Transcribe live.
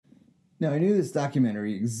Now, I knew this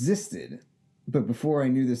documentary existed, but before I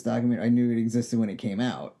knew this documentary, I knew it existed when it came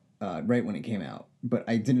out, right when it came out. But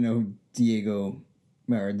I didn't know who Diego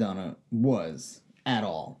Maradona was at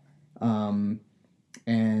all. And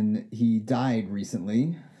he died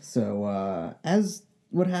recently. So, as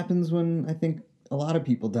what happens when I think a lot of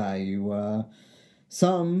people die,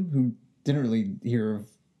 some who didn't really hear of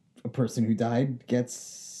a person who died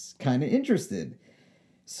gets kind of interested.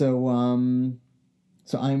 So,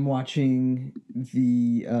 so I'm watching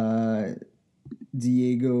the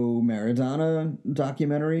Diego Maradona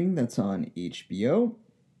documentary that's on HBO.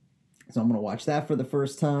 So I'm going to watch that for the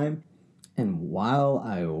first time. And while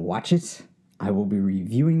I watch it, I will be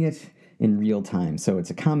reviewing it in real time. So it's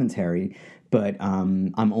a commentary, but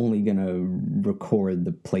I'm only going to record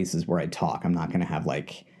the places where I talk. I'm not going to have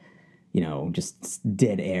just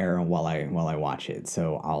dead air while I watch it.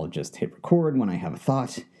 So I'll just hit record when I have a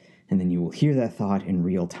thought, and then you will hear that thought in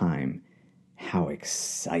real time. How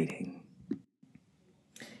exciting.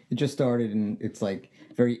 It just started, and it's like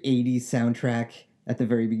very 80s soundtrack at the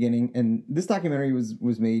very beginning. And this documentary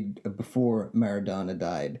was made before Maradona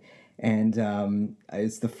died. And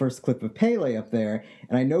it's the first clip of Pele up there.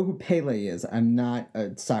 And I know who Pele is. I'm not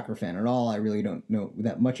a soccer fan at all. I really don't know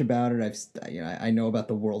that much about it. I know about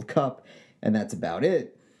the World Cup, and that's about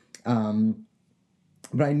it.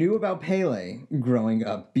 But I knew about Pele growing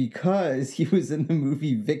up because he was in the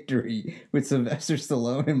movie Victory with Sylvester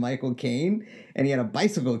Stallone and Michael Caine, and he had a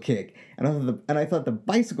bicycle kick. And I thought the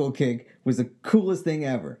bicycle kick was the coolest thing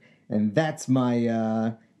ever. And that's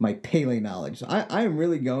my my Pele knowledge. So I am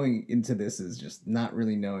really going into this as just not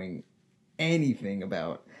really knowing anything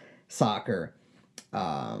about soccer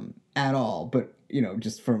at all. But,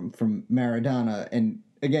 just from Maradona. And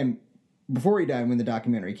again, before he died, when the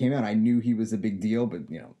documentary came out, I knew he was a big deal, but,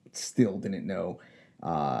 still didn't know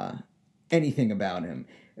anything about him.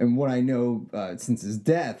 And what I know since his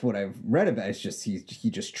death, what I've read about is just he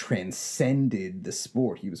just transcended the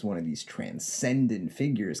sport. He was one of these transcendent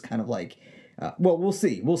figures, kind of like, well, we'll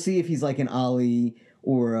see. We'll see if he's like an Ali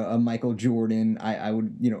or a Michael Jordan. I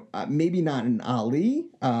would, maybe not an Ali.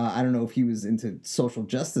 I don't know if he was into social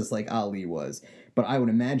justice like Ali was, but I would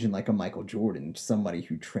imagine like a Michael Jordan, somebody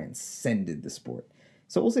who transcended the sport.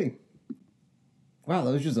 So we'll see. Wow,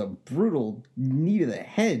 that was just a brutal knee to the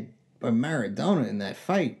head by Maradona in that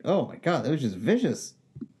fight. Oh my God, that was just vicious.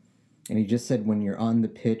 And he just said, when you're on the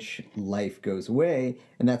pitch, life goes away.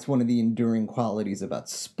 And that's one of the enduring qualities about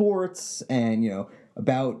sports and,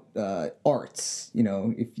 about arts.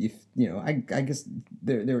 I guess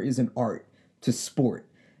there is an art to sport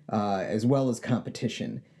as well as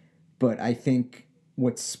competition. But I think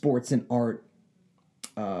what sports and art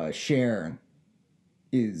share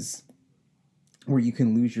is where you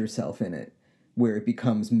can lose yourself in it, where it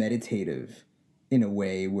becomes meditative in a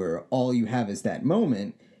way where all you have is that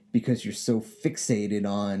moment because you're so fixated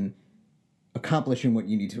on accomplishing what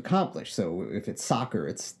you need to accomplish. So if it's soccer,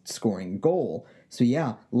 it's scoring a goal. So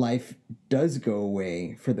yeah, life does go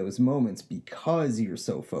away for those moments because you're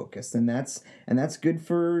so focused. And that's good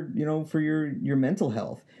for, for your mental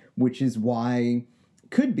health, which is why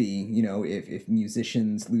could be, if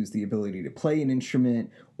musicians lose the ability to play an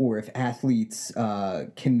instrument, or if athletes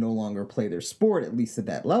can no longer play their sport, at least at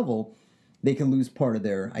that level, they can lose part of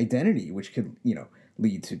their identity, which could,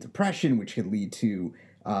 lead to depression, which could lead to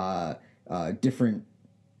different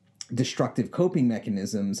destructive coping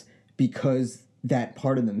mechanisms, because that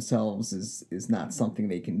part of themselves is not something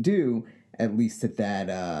they can do, at least at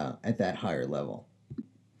that higher level.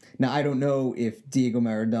 Now, I don't know if Diego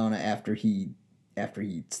Maradona, after he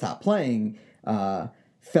stopped playing,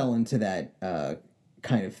 fell into that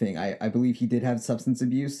kind of thing. I believe he did have substance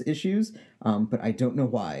abuse issues, but I don't know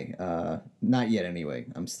why. Not yet, anyway.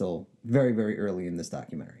 I'm still very, very early in this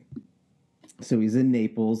documentary. So he's in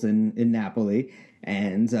Naples, in Napoli,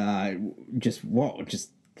 and just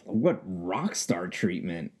what rock star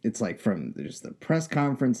treatment. It's like from just the press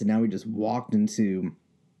conference, and now we just walked into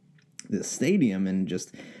the stadium and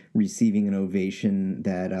just receiving an ovation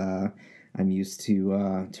that I'm used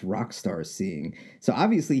to rock stars seeing. So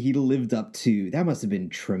obviously he lived up to, that must have been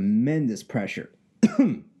tremendous pressure.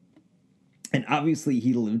 And obviously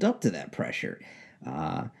he lived up to that pressure.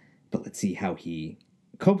 But let's see how he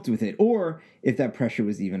coped with it, or if that pressure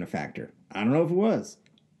was even a factor. I don't know if it was.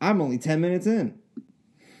 I'm only 10 minutes in.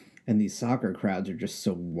 And these soccer crowds are just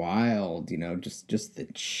so wild, just the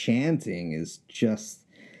chanting is just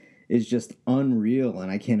unreal. And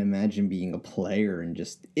I can't imagine being a player and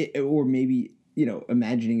or maybe,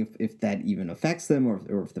 imagining if that even affects them,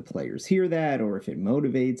 or if the players hear that, or if it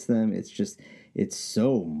motivates them. It's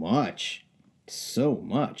so much.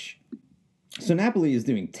 So Napoli is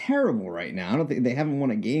doing terrible right now. I don't think they haven't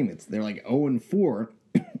won a game. They're like 0-4.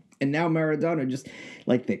 And now Maradona just,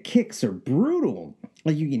 like, the kicks are brutal.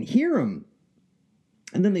 Like, you can hear them.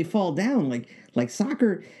 And then they fall down. Like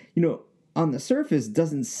soccer, on the surface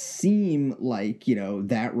doesn't seem like,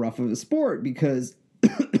 that rough of a sport because,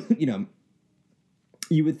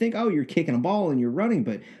 you would think, oh, you're kicking a ball and you're running,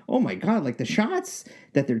 but oh my God, like the shots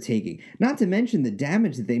that they're taking, not to mention the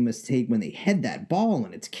damage that they must take when they head that ball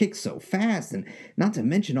and it's kicked so fast, and not to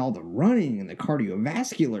mention all the running and the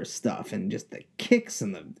cardiovascular stuff and just the kicks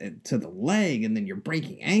and to the leg, and then you're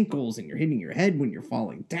breaking ankles and you're hitting your head when you're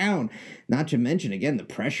falling down, not to mention, again, the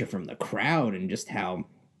pressure from the crowd and just how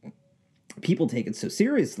people take it so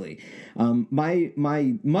seriously.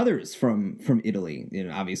 My mother's from Italy.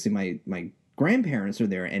 Obviously my grandparents are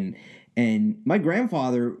there, and my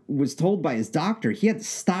grandfather was told by his doctor he had to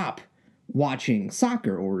stop watching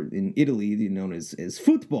soccer, or in Italy known as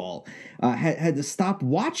football, had to stop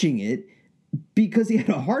watching it because he had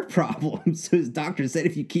a heart problem. So his doctor said,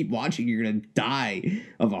 if you keep watching, you're going to die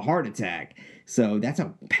of a heart attack. So that's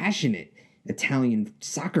how passionate Italian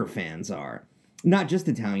soccer fans are. Not just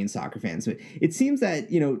Italian soccer fans, but it seems that,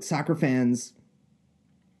 soccer fans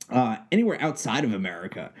anywhere outside of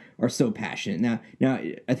America are so passionate. Now,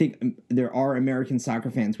 I think there are American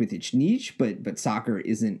soccer fans with each niche, but soccer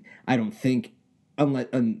isn't. I don't think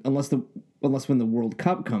unless when the World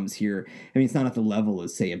Cup comes here. I mean, it's not at the level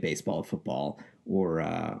of, say, a baseball, football,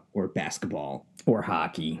 or basketball or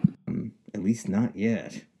hockey. At least not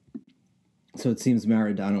yet. So it seems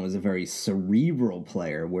Maradona was a very cerebral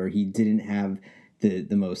player, where he didn't have the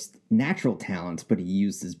most natural talents, but he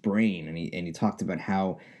used his brain, and he talked about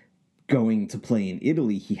how, going to play in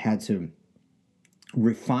Italy, he had to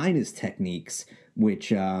refine his techniques,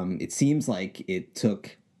 which it seems like it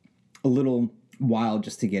took a little while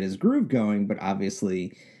just to get his groove going, but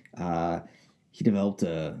obviously he developed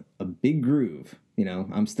a big groove.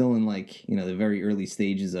 I'm still in the very early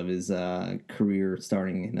stages of his career,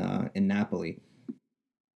 starting in Napoli.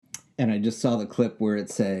 And I just saw the clip where it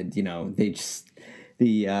said,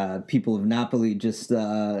 the people of Napoli just,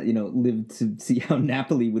 lived to see how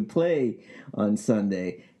Napoli would play on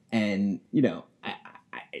Sunday. And,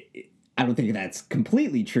 I don't think that's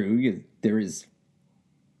completely true. There is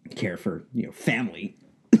care for, family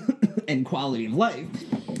and quality of life.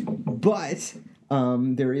 But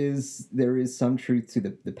there is some truth to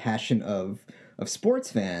the passion of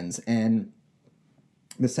sports fans. And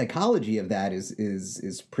the psychology of that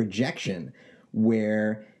is projection,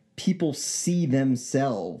 where people see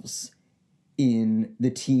themselves in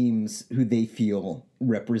the teams who they feel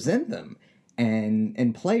represent them,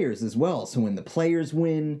 and players as well. So when the players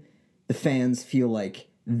win, the fans feel like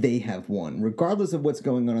they have won, regardless of what's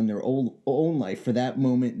going on in their own life. For that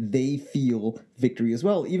moment, they feel victory as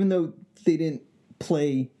well, even though they didn't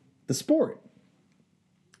play the sport.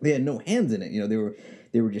 They had no hands in it.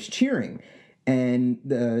 They were just cheering. And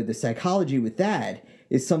the psychology with that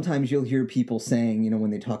is, sometimes you'll hear people saying,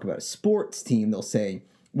 when they talk about a sports team, they'll say,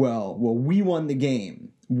 well, we won the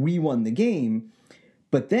game. We won the game.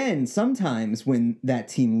 But then sometimes when that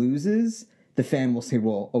team loses, the fan will say,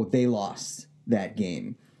 well, they lost that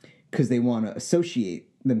game, because they want to associate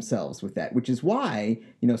themselves with that, which is why,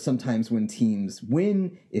 sometimes when teams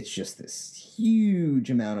win, it's just this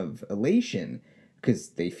huge amount of elation because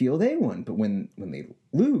they feel they won. But when they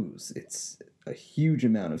lose, it's a huge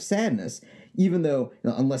amount of sadness, even though,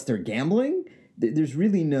 unless they're gambling, there's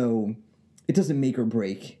really it doesn't make or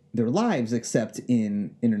break their lives, except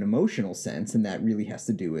in an emotional sense. And that really has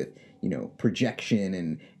to do with,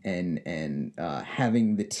 projection and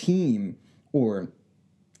having the team, or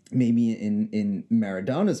maybe in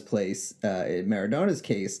Maradona's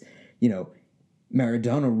case,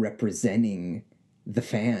 Maradona representing the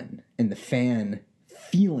fan, and the fan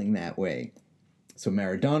feeling that way. So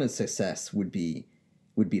Maradona's success would be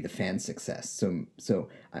the fan's success. So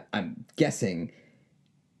I'm guessing,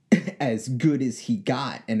 as good as he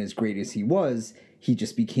got and as great as he was, he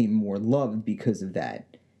just became more loved because of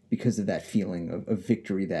that feeling of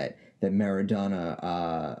victory that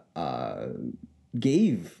Maradona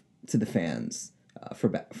gave to the fans, for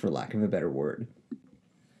lack of a better word.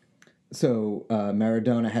 So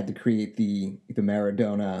Maradona had to create the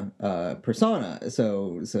Maradona persona.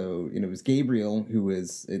 So it was Gabriel, who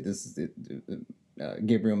was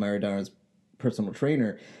Gabriel Maradona's personal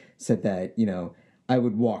trainer, said that I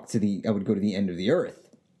would go to the end of the earth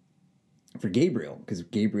for Gabriel, because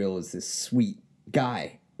Gabriel is this sweet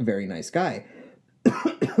guy, a very nice guy.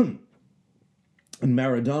 And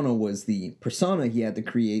Maradona was the persona he had to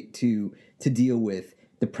create to deal with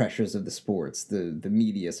the pressures of the sports, the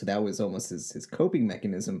media. So that was almost his coping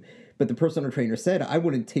mechanism. But the personal trainer said, I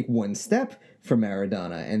wouldn't take one step for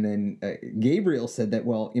Maradona. And then Gabriel said that,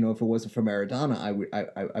 well, you know, if it wasn't for Maradona,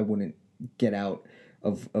 I wouldn't get out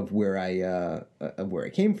of where I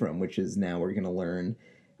came from, which is now we're going to learn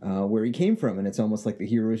where he came from. And it's almost like the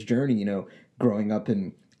hero's journey, you know, growing up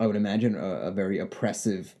in, I would imagine, a very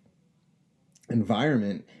oppressive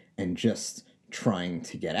environment and just trying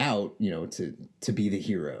to get out, you know, to be the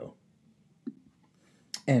hero.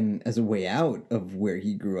 And as a way out of where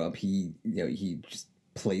he grew up, he just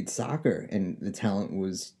played soccer, and the talent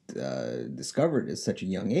was discovered at such a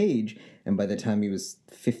young age. And by the time he was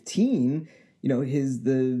 15, you know, his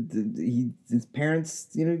parents,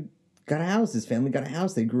 you know, got a house. His family got a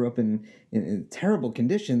house. They grew up in terrible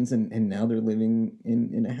conditions, and now they're living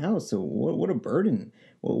in a house. So what a burden!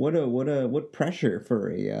 Well, what pressure for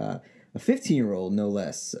a 15-year-old, no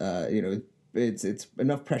less. You know, it's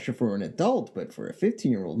enough pressure for an adult, but for a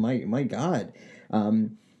 15-year-old, my God.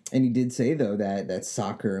 And he did say though that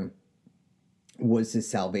soccer was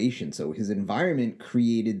his salvation. So his environment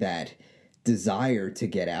created that desire to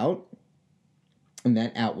get out, and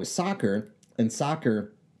that out was soccer, and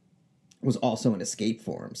soccer was also an escape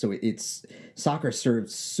for him. So soccer served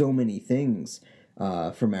so many things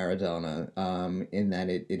for Maradona, in that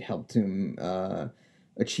it helped him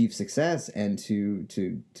achieve success and to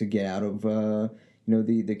get out of you know,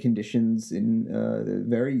 the conditions, in the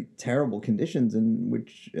very terrible conditions in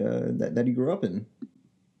which that he grew up in.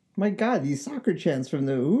 My God, these soccer chants from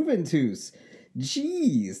the Juventus.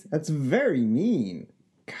 Jeez, that's very mean.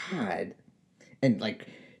 God. And like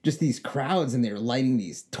just these crowds, and they're lighting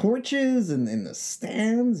these torches and in the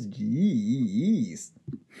stands. Jeez.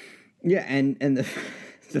 Yeah, and the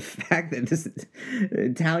fact that this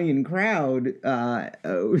Italian crowd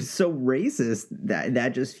was so racist, that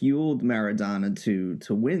just fueled Maradona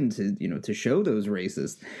to win, to show those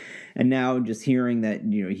racists. And now just hearing that,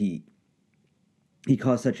 you know, he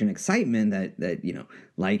caused such an excitement that you know,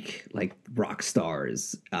 like rock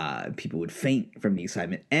stars, people would faint from the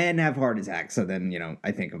excitement and have heart attacks. So then, you know,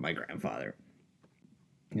 I think of my grandfather.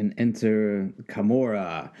 And enter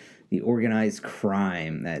Camorra, the organized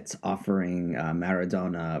crime that's offering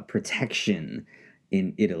Maradona protection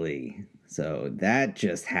in Italy. So that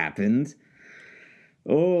just happened.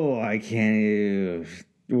 Oh, I can't.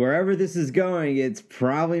 Wherever this is going, it's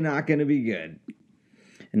probably not going to be good.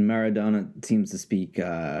 And Maradona seems to speak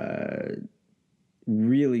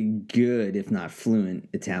really good, if not fluent,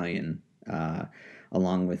 Italian,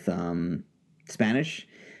 along with Spanish.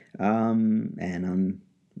 And I'm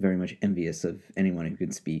very much envious of anyone who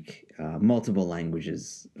can speak multiple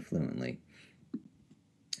languages fluently.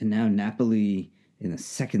 And now Napoli, in the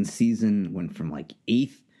second season, went from like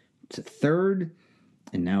 8th to 3rd.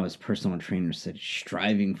 And now, as personal trainer said,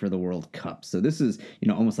 striving for the World Cup. So this is, you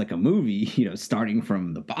know, almost like a movie, you know, starting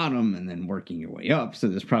from the bottom and then working your way up. So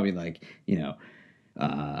there's probably like, you know,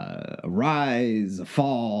 a rise, a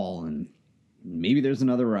fall, and maybe there's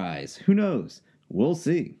another rise. Who knows? We'll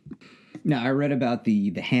see. Now, I read about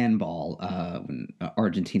the handball when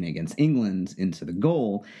Argentina against England into the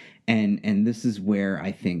goal, and this is where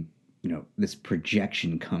I think, you know, this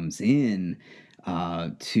projection comes in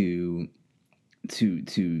to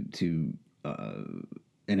an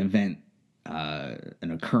event,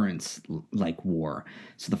 an occurrence like war.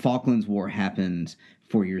 So the Falklands War happened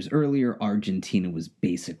 4 years earlier. Argentina was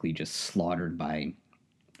basically just slaughtered by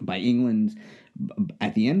England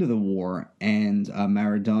at the end of the war, and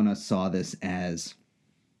Maradona saw this as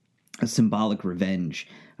a symbolic revenge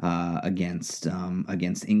against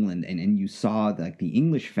England, and you saw like the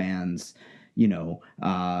English fans, you know,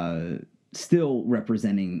 still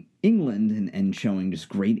representing England and showing just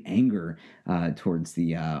great anger towards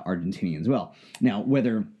the Argentinians. Well, now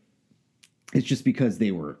whether it's just because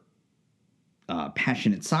they were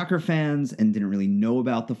passionate soccer fans and didn't really know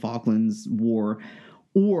about the Falklands War,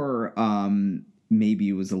 or maybe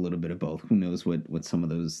it was a little bit of both. Who knows what some of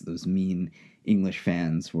those mean English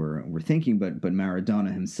fans were thinking? But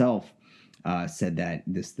Maradona himself said that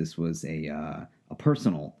this was a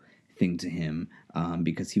personal thing to him,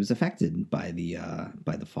 because he was affected by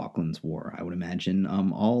the Falklands War. I would imagine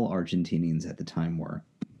all Argentinians at the time were.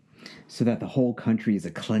 So that the whole country is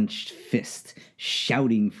a clenched fist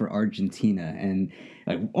shouting for Argentina, and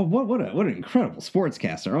like, oh, what an incredible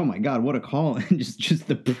sportscaster! Oh my God, what a call! And just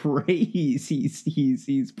the praise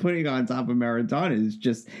he's putting on top of Maradona is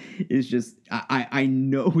just I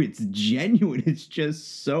know it's genuine. It's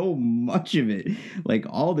just so much of it, like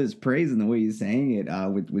all this praise and the way he's saying it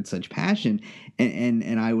with such passion,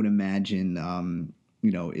 and I would imagine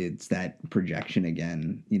it's that projection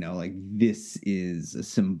again, like this is a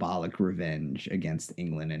symbolic revenge against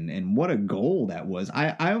England. And what a goal that was.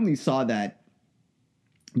 I only saw that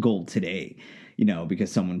goal today,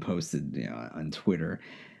 because someone posted, on Twitter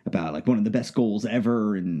about like one of the best goals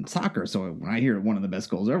ever in soccer. So when I hear one of the best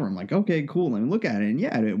goals ever, I'm like, okay, cool. Let me look at it. And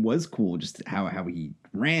yeah, it was cool just how he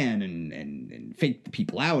ran and faked the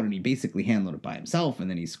people out, and he basically handled it by himself, and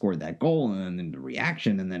then he scored that goal, and then the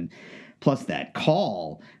reaction, and then plus that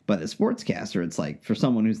call by the sportscaster. It's like, for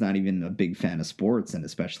someone who's not even a big fan of sports, and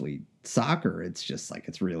especially soccer, it's just like,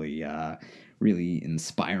 it's really really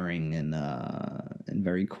inspiring and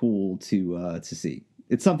very cool to see.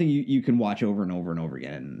 It's something you can watch over and over and over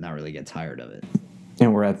again and not really get tired of it.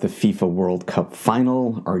 And we're at the FIFA World Cup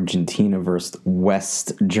final, Argentina versus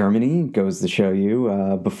West Germany. Goes to show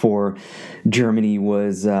you, before Germany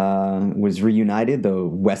was reunited, the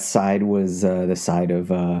West side was the side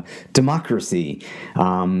of democracy.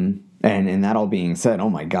 And that all being said, oh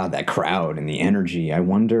my God, that crowd and the energy. I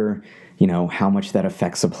wonder, how much that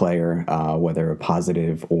affects a player, whether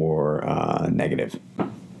positive or negative.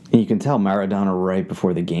 And you can tell Maradona right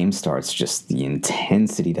before the game starts, just the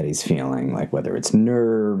intensity that he's feeling, like whether it's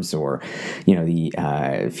nerves or,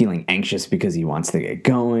 the feeling anxious because he wants to get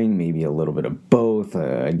going, maybe a little bit of both.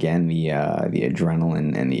 Again, the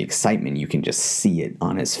adrenaline and the excitement, you can just see it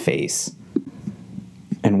on his face.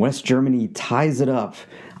 And West Germany ties it up.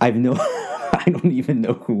 I don't even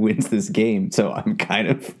know who wins this game, so I'm kind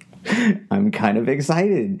of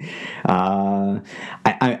excited.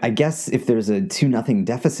 I guess if there's a 2-0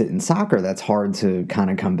 deficit in soccer, that's hard to kind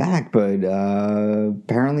of come back. But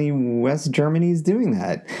apparently West Germany's doing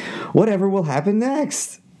that. Whatever will happen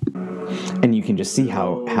next? And you can just see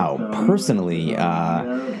how personally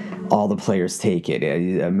all the players take it.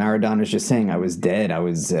 Maradona's just saying, I was dead, I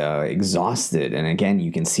was exhausted. And again,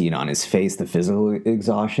 you can see it on his face, the physical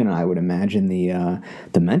exhaustion. I would imagine the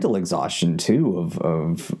mental exhaustion, too,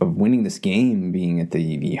 of winning this game, being at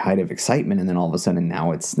the height of excitement. And then all of a sudden,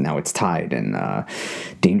 now it's tied and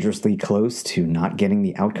dangerously close to not getting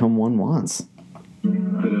the outcome one wants.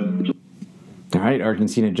 All right,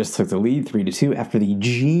 Argentina just took the lead 3-2 after the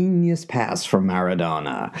genius pass from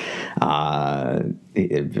Maradona.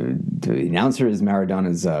 The announcer is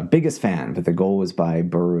Maradona's biggest fan, but the goal was by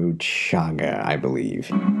Burruchaga, I believe.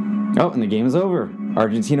 Oh, and the game is over.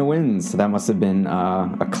 Argentina wins. So that must have been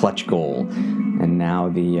a clutch goal. And now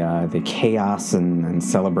the chaos and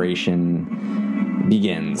celebration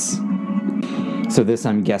begins. So this,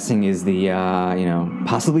 I'm guessing, is the,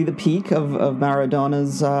 possibly the peak of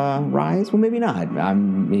Maradona's rise. Well, maybe not.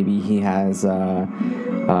 Maybe he has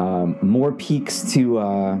more peaks to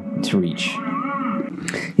reach.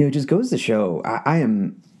 It just goes to show, I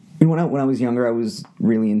am... When I was younger, I was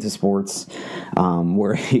really into sports,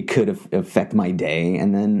 where it could affect my day.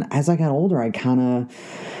 And then as I got older, I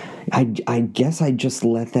guess I just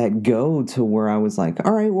let that go to where I was like,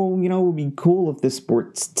 all right, well, it would be cool if this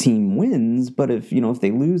sports team wins, but if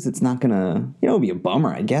they lose, it's not gonna, it'll be a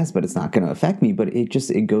bummer, I guess, but it's not gonna affect me. But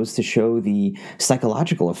it goes to show the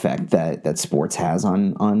psychological effect that sports has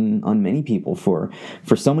on many people for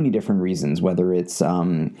so many different reasons, whether it's,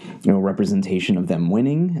 representation of them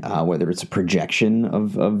winning, whether it's a projection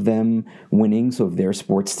of them winning. So if their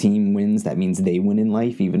sports team wins, that means they win in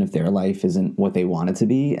life, even if their life isn't what they want it to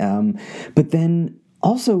be. But then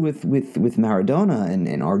also with Maradona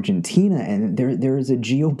and Argentina, and there is a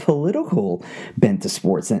geopolitical bent to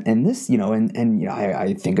sports, and this,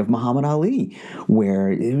 I think of Muhammad Ali,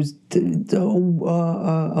 where it was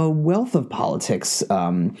a wealth of politics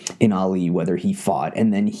in Ali, whether he fought,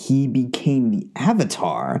 and then he became the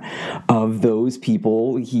avatar of those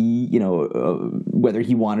people he, whether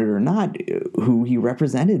he wanted or not, who he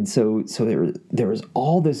represented. So there was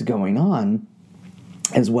all this going on,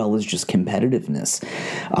 as well as just competitiveness,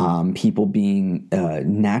 people being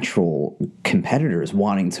natural competitors,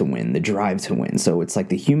 wanting to win, the drive to win. So it's like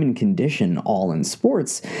the human condition all in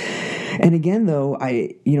sports. And again, though,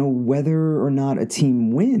 whether or not a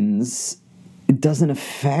team wins, it doesn't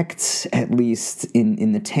affect, at least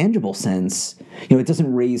in the tangible sense, it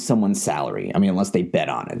doesn't raise someone's salary. I mean, unless they bet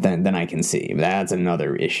on it, then I can see. That's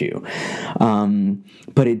another issue.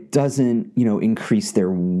 But it doesn't, increase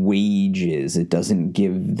their wages. It doesn't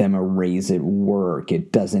give them a raise at work.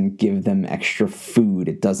 It doesn't give them extra food.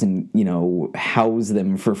 It doesn't, house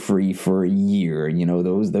them for free for a year.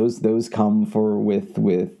 Those come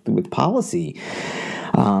with policy.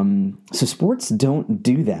 So sports don't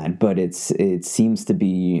do that, but it seems to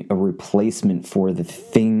be a replacement for the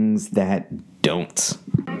things that don't.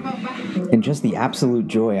 And just the absolute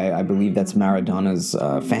joy, I believe that's Maradona's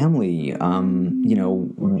family,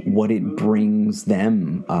 what it brings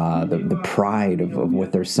them, the pride of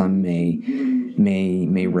what their son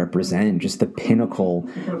may represent, just the pinnacle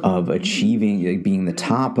of achieving, being the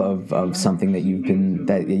top of something that you've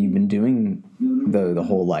been doing the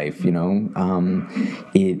whole life.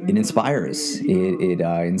 It inspires. It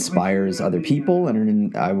inspires other people,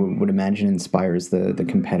 and I would imagine inspires the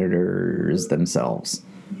competitors themselves.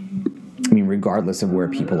 I mean, regardless of where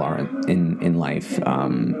people are in life,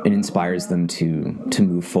 it inspires them to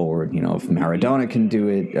move forward. If Maradona can do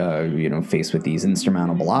it, faced with these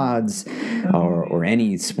insurmountable odds, or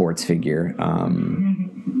any sports figure,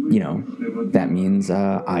 that means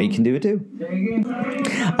I can do it too.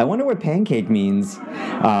 I wonder what pancake means,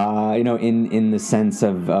 in the sense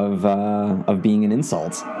of being an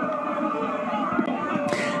insult.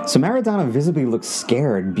 So Maradona visibly looks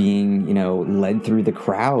scared, being, led through the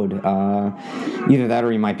crowd. Either that,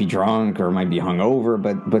 or he might be drunk, or might be hungover.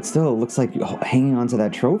 But still, it looks like hanging onto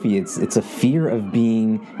that trophy. It's a fear of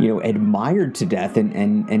being, admired to death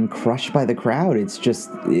and crushed by the crowd. It's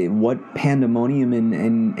just what pandemonium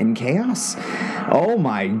and chaos. Oh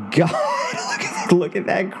my God! Look at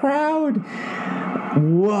that crowd!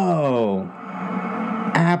 Whoa!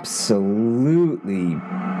 Absolutely,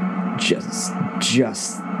 just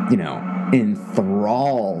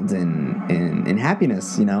enthralled in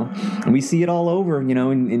happiness, and we see it all over,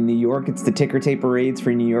 in New York. It's the ticker tape parades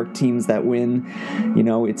for New York teams that win.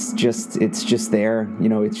 It's just there.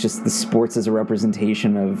 It's just the sports as a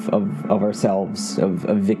representation of ourselves, of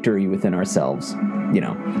victory within ourselves.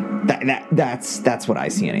 That's what I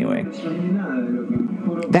see anyway.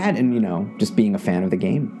 That, and just being a fan of the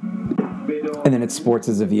game. And then it's sports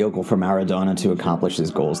as a vehicle for Maradona to accomplish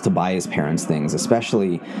his goals, to buy his parents things,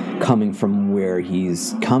 especially coming from where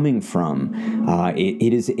he's coming from.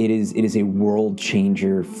 It is a world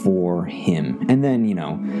changer for him. And then,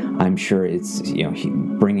 I'm sure it's,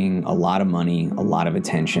 bringing a lot of money, a lot of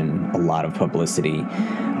attention, a lot of publicity,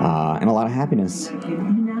 and a lot of happiness.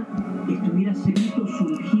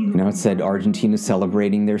 It said Argentina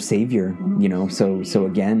celebrating their savior. So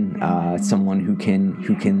again, someone who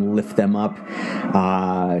can lift them up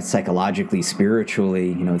psychologically,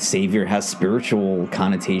 spiritually. Savior has spiritual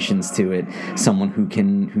connotations to it. Someone who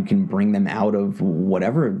can bring them out of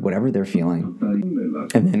whatever they're feeling.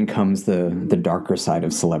 And then comes the darker side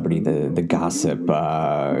of celebrity, the gossip.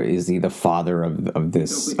 Is he the father of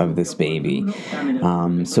this baby?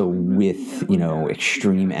 So with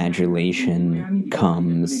extreme adulation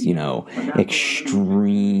comes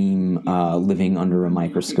extreme living under a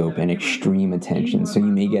microscope and extreme attention. So you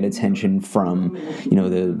may get attention from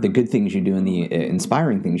the good things you do and the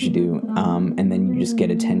inspiring things you do, and then you just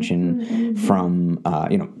get attention from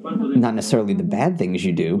not necessarily the bad things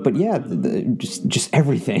you do, but just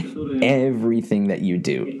everything that you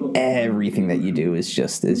do. Everything that you do is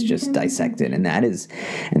just dissected, and that is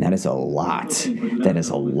a lot. That is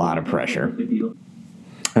a lot of pressure.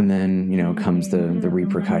 And then, comes the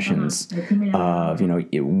repercussions of,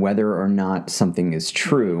 whether or not something is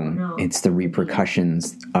true. It's the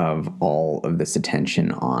repercussions of all of this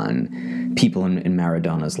attention on people in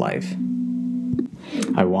Maradona's life.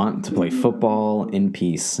 I want to play football in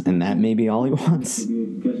peace, and that may be all he wants.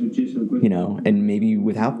 And maybe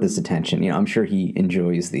without this attention, I'm sure he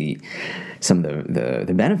enjoys some of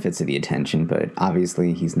the benefits of the attention, but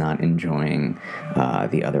obviously he's not enjoying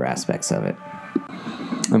the other aspects of it.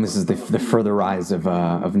 And this is the further rise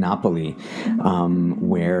of Napoli,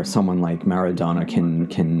 where someone like Maradona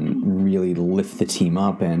can really lift the team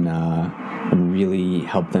up and really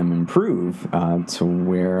help them improve to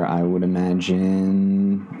where I would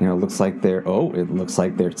imagine it looks like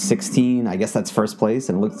they're 16. I guess that's first place,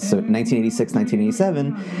 and it looks so 1986,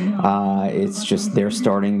 1987. It's just they're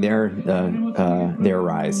starting their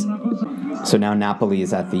rise. So now Napoli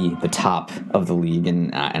is at the top of the league,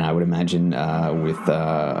 and I would imagine with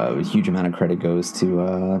a huge amount of credit goes to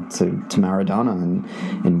Maradona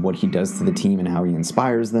and what he does to the team and how he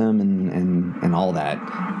inspires them and all that.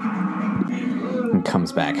 And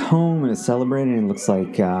comes back home and is celebrating, and it looks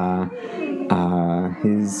like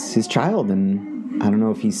his child, and I don't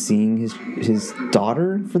know if he's seeing his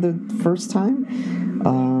daughter for the first time.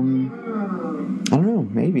 I don't know,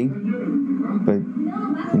 maybe, but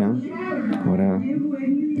what a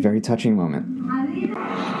very touching moment.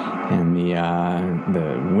 And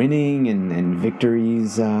the winning and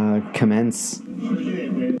victories commence.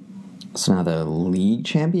 So now the league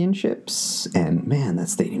championships, and man, that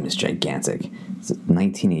stadium is gigantic. It's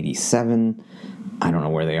 1987. I don't know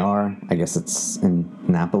where they are. I guess it's in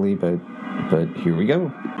Napoli, but here we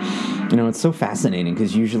go. It's so fascinating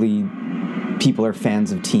because usually people are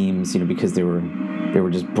fans of teams, because they were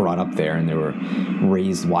just brought up there and they were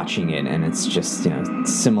raised watching it, and it's just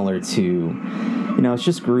similar to it's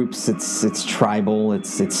just groups, it's tribal,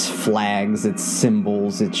 it's flags, it's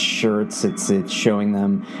symbols, it's shirts, it's showing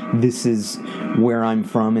them this is where I'm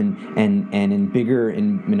from, and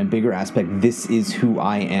in a bigger aspect, this is who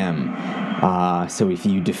I am. So if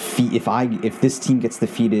this team gets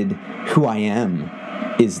defeated, who I am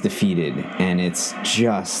is defeated, and it's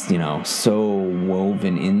just so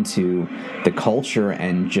woven into the culture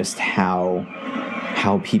and just how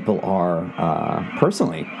people are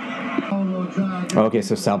personally. Okay,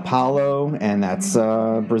 so Sao Paulo, and that's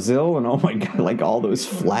Brazil, and oh my god, like all those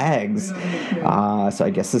flags. So I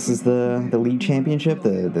guess this is the league championship.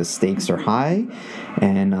 The stakes are high,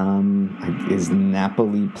 and is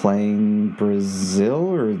Napoli playing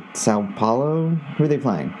Brazil or Sao Paulo? Who are they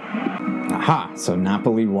playing? Aha! So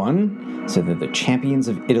Napoli won. So they're the champions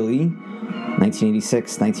of Italy.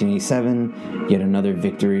 1986, 1987, yet another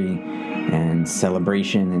victory, and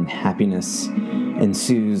celebration and happiness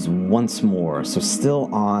ensues once more. So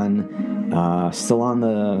still on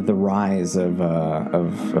the rise of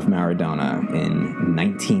Maradona in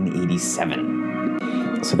 1987.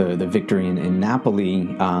 So the victory in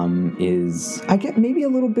Napoli is, I get, maybe a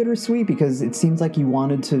little bittersweet because it seems like he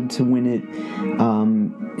wanted to win it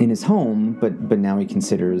in his home, but now he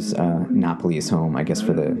considers Napoli his home, I guess,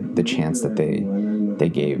 for the chance that they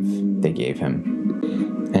gave him.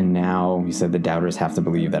 And now he said the doubters have to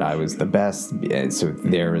believe that I was the best. So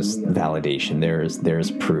there is validation.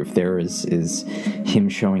 There's proof. There is him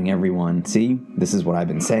showing everyone. See, this is what I've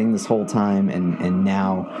been saying this whole time. And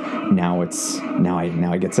now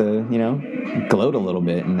I get to gloat a little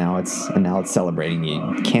bit. And now it's celebrating.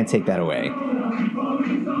 You can't take that away.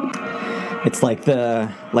 It's like the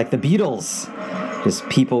Beatles, just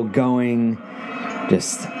people going,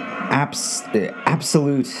 just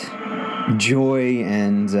absolute joy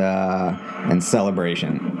and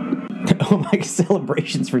celebration. Oh my,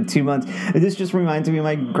 celebrations for 2 months. This just reminds me of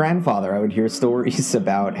my grandfather. I would hear stories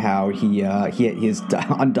about how he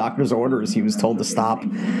on doctor's orders, he was told to stop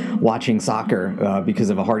watching soccer because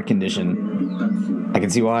of a heart condition. I can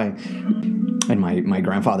see why. And my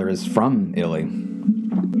grandfather is from Italy.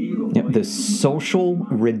 The social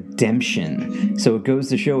redemption. So it goes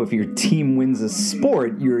to show if your team wins a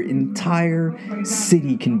sport, your entire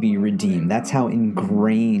city can be redeemed. That's how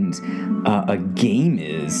ingrained a game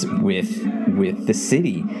is with the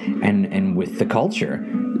city and with the culture.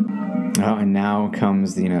 And now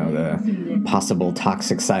comes the possible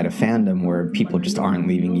toxic side of fandom where people just aren't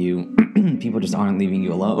leaving you. People just aren't leaving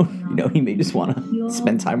you alone. He may just want to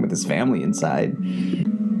spend time with his family inside.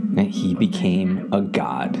 And he became a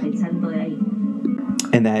god.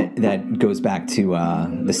 And that goes back to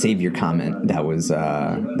the savior comment that was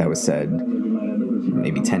said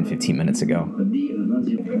maybe 10, 15 minutes ago.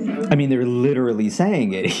 I mean, they're literally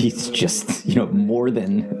saying it. He's just, more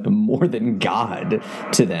than God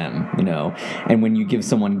to them, And when you give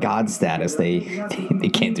someone God status, they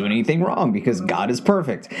can't do anything wrong because God is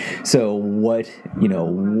perfect. So what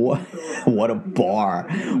a bar.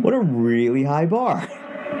 What a really high bar.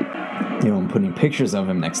 And putting pictures of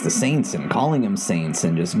him next to saints and calling him saints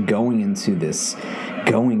and just going into this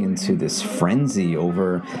frenzy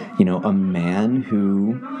over, a man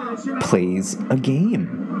who plays a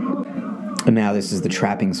game. And now this is the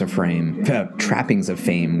trappings of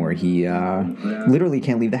fame, where he literally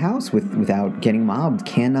can't leave the house without getting mobbed,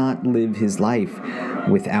 cannot live his life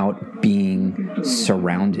without being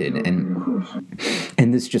surrounded.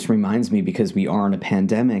 And this just reminds me, because we are in a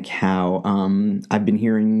pandemic, how I've been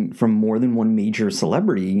hearing from more than one major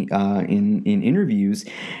celebrity in interviews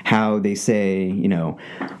how they say,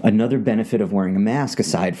 another benefit of wearing a mask,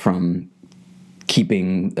 aside from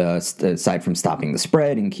stopping the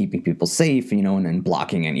spread and keeping people safe, and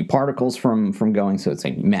blocking any particles from going. So it's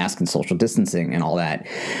like mask and social distancing and all that.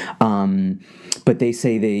 But they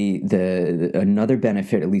say another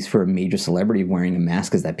benefit, at least for a major celebrity, of wearing a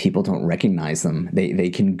mask is that people don't recognize them. They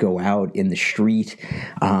can go out in the street,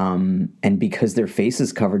 and because their face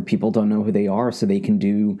is covered, people don't know who they are, so they can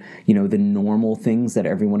do the normal things that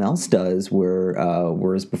everyone else does.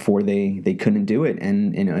 Whereas before they couldn't do it,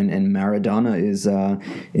 and Maradona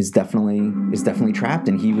is definitely trapped,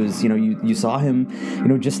 and he was you saw him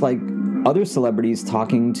just like other celebrities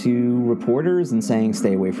talking to reporters and saying,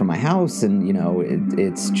 stay away from my house, and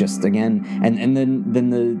it's just, again, and then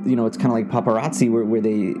the it's kind of like paparazzi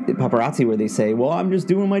where they say, well, I'm just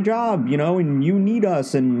doing my job, and you need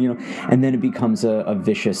us, and then it becomes a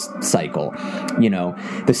vicious cycle.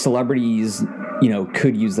 The celebrities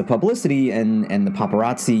could use the publicity, and the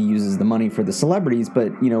paparazzi uses the money for the celebrities,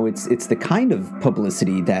 but it's the kind of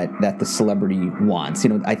publicity that the celebrity wants.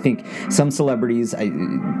 I think some celebrities,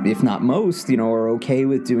 if not most, are okay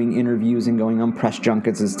with doing interviews and going on press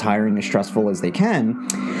junkets as tiring and stressful as they can.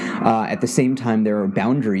 At the same time, there are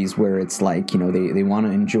boundaries where it's like, they want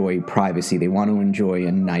to enjoy privacy, they want to enjoy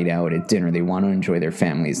a night out at dinner, they want to enjoy their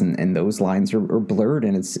families, and those lines are blurred,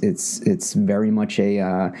 and it's very much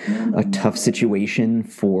a tough situation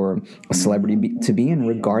for a celebrity to be in,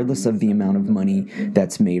 regardless of the amount of money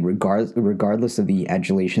that's made, regardless of the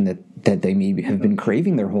adulation that they may have been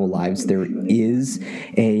craving their whole lives. There is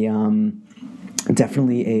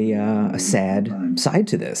definitely a sad side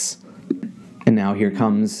to this. And now here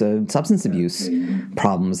comes substance abuse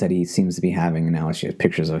problems that he seems to be having. And now it's just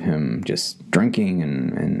pictures of him just drinking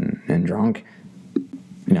and drunk.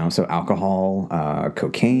 So alcohol,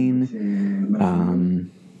 cocaine,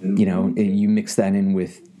 you mix that in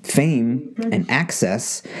with fame and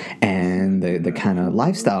access and the kind of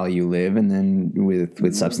lifestyle you live, and then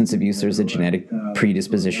with substance abuse there's a genetic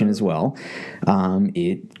predisposition as well.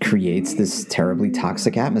 It creates this terribly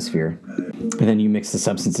toxic atmosphere, and then you mix the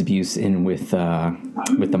substance abuse in with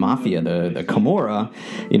the mafia, the Camorra.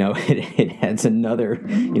 It adds another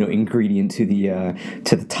ingredient to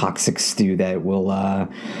the toxic stew that will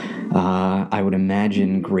I would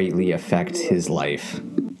imagine greatly affect his life.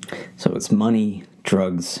 So it's money,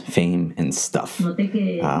 drugs, fame, and stuff.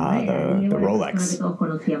 The Rolex.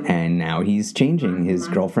 And now he's changing. His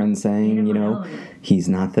girlfriend's saying, he's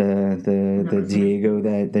not the Diego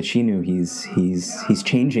that she knew. He's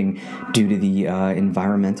changing due to the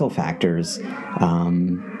environmental factors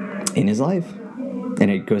in his life. And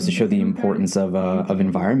it goes to show the importance of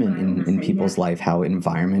environment in people's life, how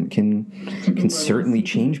environment can certainly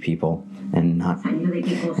change people,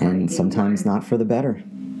 and sometimes not for the better.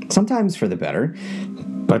 Sometimes for the better,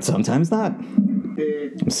 but sometimes not.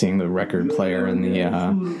 I'm seeing the record player and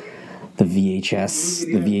the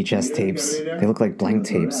VHS tapes. They look like blank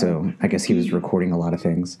tapes, so I guess he was recording a lot of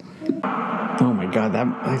things. Oh my God,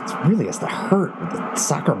 it really has to hurt with the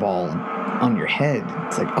soccer ball on your head.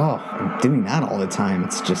 It's like, I'm doing that all the time.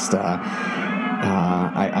 It's just,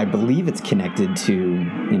 I believe it's connected to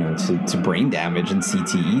brain damage and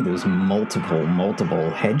CTE. Those multiple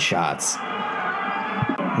headshots.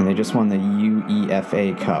 And they just won the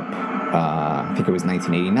UEFA Cup. I think it was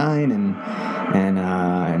 1989,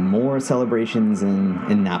 and more celebrations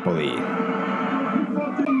in Napoli.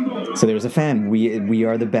 So there's a fan. We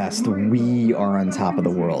are the best. We are on top of the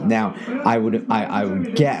world. Now, I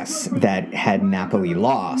would guess that had Napoli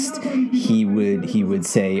lost, he would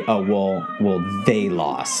say, oh well they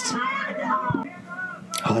lost.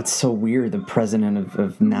 Oh, that's so weird. The president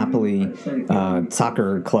of Napoli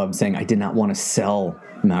soccer club saying, I did not want to sell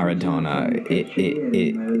Maradona,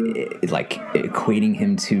 it like equating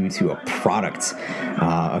him to a product,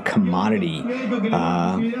 a commodity.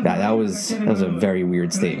 That was a very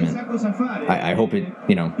weird statement. I hope it,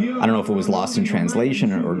 I don't know if it was lost in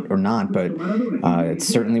translation or not, but it's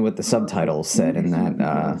certainly what the subtitles said, and that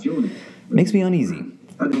makes me uneasy.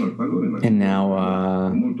 And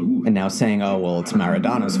now saying, oh well, it's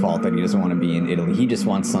Maradona's fault that he doesn't want to be in Italy. He just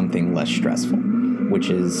wants something less stressful,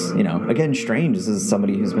 which is, again, strange. This is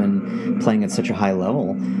somebody who's been playing at such a high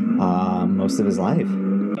level most of his life.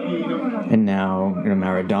 And now,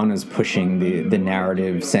 Maradona's pushing the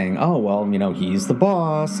narrative, saying, oh, well, he's the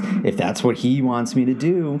boss, if that's what he wants me to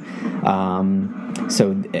do.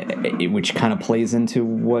 Which kind of plays into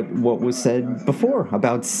what was said before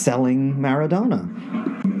about selling Maradona.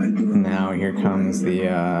 Now here comes the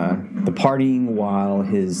partying while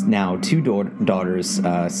his now two daughters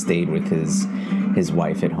stayed with his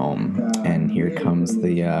wife at home. And here comes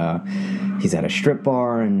he's at a strip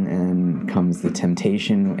bar, and comes the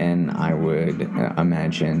temptation, and I would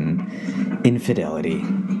imagine infidelity.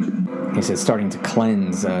 He says starting to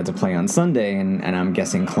cleanse to play on Sunday, and I'm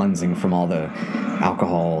guessing cleansing from all the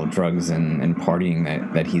alcohol, drugs, and partying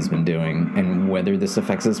that he's been doing. And whether this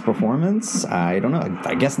affects his performance, I don't know.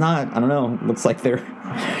 I guess not. I don't know. Looks like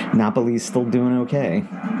Napoli's still doing okay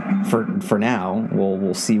for now.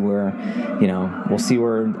 We'll see where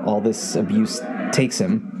all this abuse takes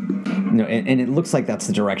him. And it looks like that's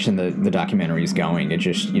the direction the documentary is going. It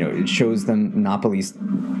just, it shows them Napoli's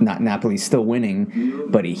still winning,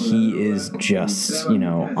 but he is just,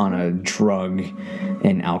 on a drug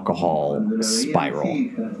and alcohol spiral.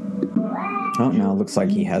 Oh, now it looks like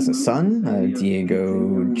he has a son,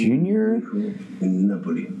 Diego Jr.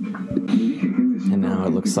 And now it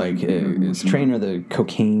looks like his trainer, the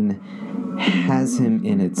cocaine, has him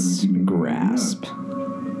in its grasp.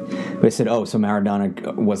 But I said, oh, so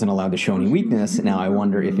Maradona wasn't allowed to show any weakness. Now I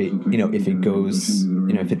wonder if it goes,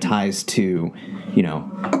 if it ties to,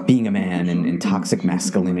 being a man and toxic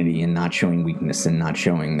masculinity and not showing weakness and not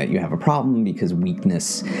showing that you have a problem because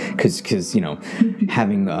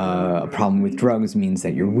having a problem with drugs means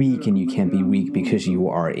that you're weak, and you can't be weak because you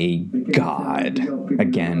are a god.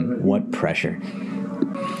 Again, what pressure.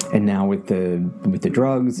 And now with the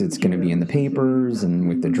drugs, it's going to be in the papers, and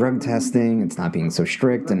with the drug testing, it's not being so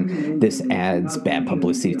strict, and this adds bad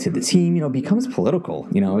publicity to the team. It becomes political.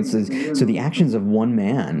 So the actions of one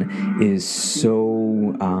man is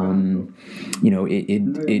so,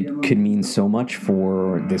 it could mean so much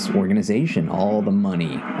for this organization. All the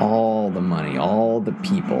money, all the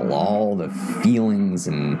people, all the feelings,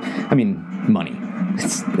 and money.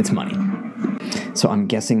 It's money. So I'm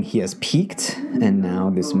guessing he has peaked, and now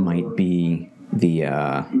this might be the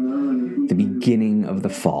beginning of the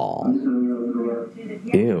fall.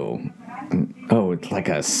 Ew. Oh, it's like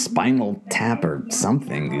a spinal tap or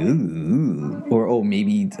something. Ooh. Or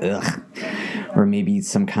maybe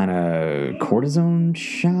some kind of cortisone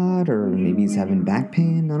shot, or maybe he's having back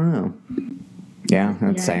pain. I don't know. Yeah,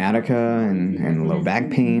 that's sciatica and low back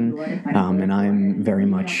pain, and I'm very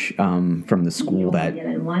much from the school that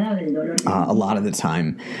a lot of the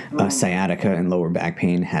time sciatica and lower back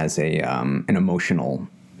pain has an emotional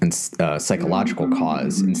and psychological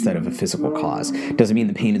cause instead of a physical cause. Doesn't mean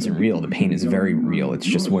the pain isn't real. The pain is very real. It's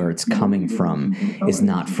just where it's coming from is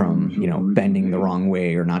not from bending the wrong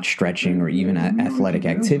way or not stretching or even athletic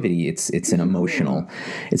activity. It's an emotional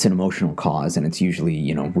cause, and it's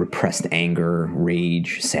usually repressed anger,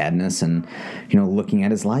 rage, sadness, and looking at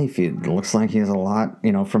his life, it looks like he has a lot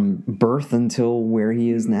from birth until where he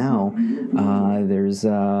is now. There's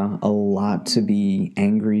a lot to be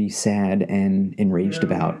angry, sad, and enraged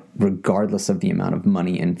about, regardless of the amount of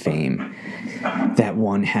money and fame that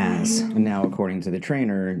one has. And now, according to the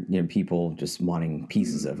trainer, people just wanting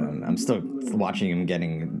pieces of him. I'm still watching him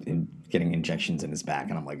getting injections in his back,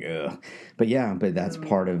 and I'm like, ugh. But that's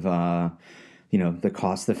part of the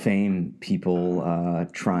cost of fame, people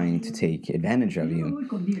trying to take advantage of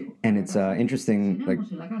you. And it's interesting, like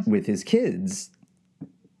with his kids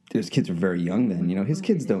are very young then. His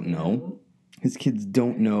kids don't know. His kids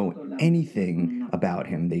don't know anything about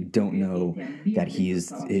him. They don't know that he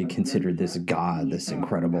is considered this god, this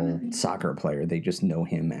incredible soccer player. They just know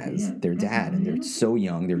him as their dad, and they're so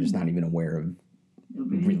young, they're just not even aware of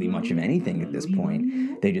really much of anything at this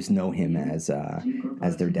point. They just know him as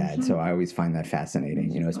their dad. So I always find that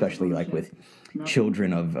fascinating, especially like with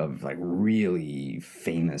children of like really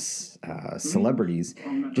famous celebrities.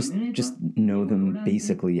 Just know them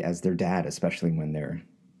basically as their dad, especially when they're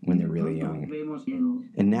really young.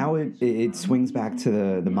 And now it swings back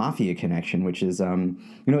to the mafia connection, which is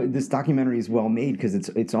this documentary is well made because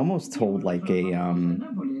it's almost told like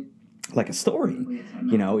a story.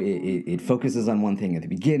 It focuses on one thing at the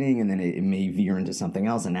beginning, and then it may veer into something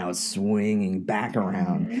else, and now it's swinging back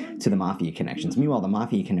around to the mafia connections. Meanwhile, the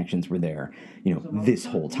mafia connections were there, this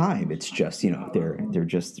whole time. It's just, they're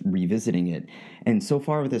just revisiting it. And so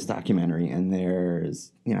far with this documentary, and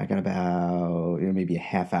there's, I got about maybe a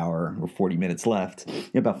half hour or 40 minutes left,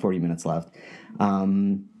 about 40 minutes left.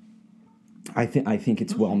 I think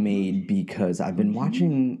it's well made because I've been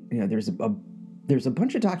watching, there's a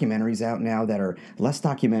bunch of documentaries out now that are less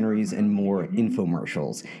documentaries and more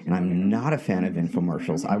infomercials, and I'm not a fan of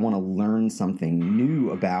infomercials. I want to learn something new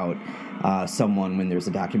about someone when there's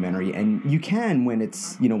a documentary, and you can when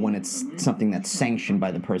it's something that's sanctioned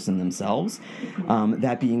by the person themselves.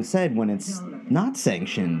 That being said, when it's not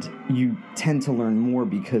sanctioned, you tend to learn more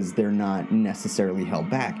because they're not necessarily held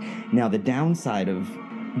back. Now, the downside of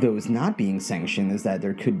those not being sanctioned is that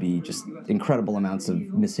there could be just incredible amounts of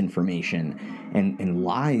misinformation and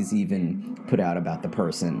lies even put out about the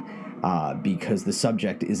person because the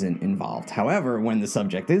subject isn't involved. However, when the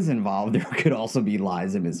subject is involved, there could also be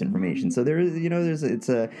lies and misinformation. So there is, it's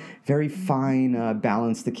a very fine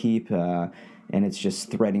balance to keep, and it's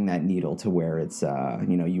just threading that needle to where it's,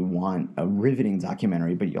 you want a riveting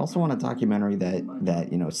documentary, but you also want a documentary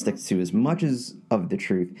that sticks to as much of the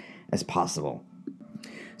truth as possible.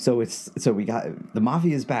 So we got the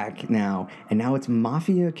mafia is back now, and now it's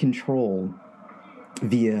mafia control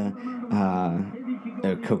via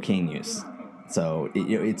cocaine use. So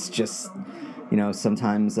it's just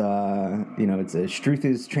sometimes it's truth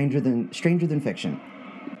is stranger than fiction.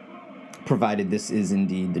 Provided this is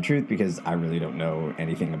indeed the truth, because I really don't know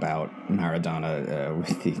anything about Maradona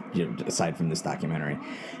aside from this documentary,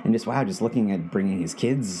 and just looking at bringing his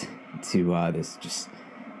kids to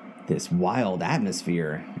this wild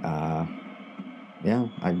atmosphere. I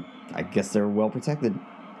guess they're well protected.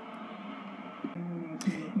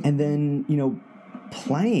 And then,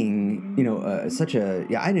 playing,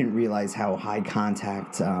 I didn't realize how high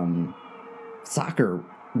contact soccer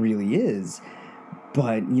really is.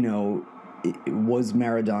 But, was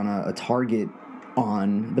Maradona a target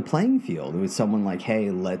on the playing field? It was someone like, hey,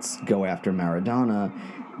 let's go after Maradona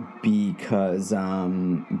because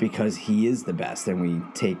he is the best, and we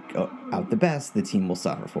take out the best, the team will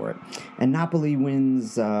suffer for it. And Napoli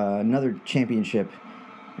wins another championship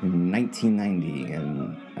in 1990,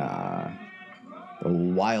 and the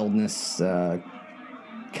wildness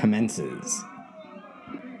commences.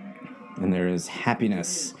 And there is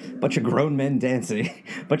happiness. Bunch of grown men dancing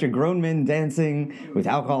with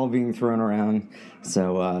alcohol being thrown around.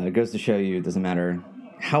 So it goes to show you, it doesn't matter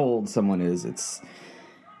how old someone is, it's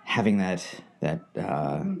having that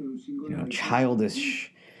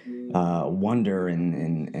childish wonder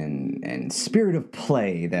and spirit of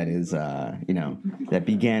play that is that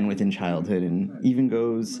began within childhood and even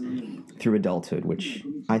goes through adulthood, which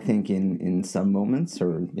I think in some moments,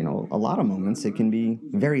 or a lot of moments, it can be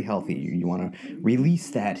very healthy. You want to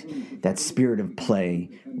release that spirit of play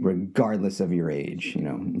regardless of your age,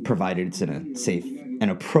 provided it's in a safe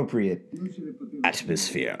and appropriate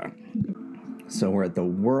atmosphere. So we're at the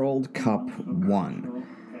World Cup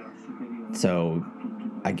 1. So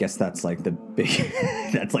I guess that's like the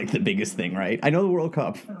biggest thing, right? I know the World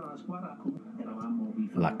Cup.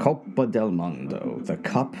 La Coppa del Mondo, the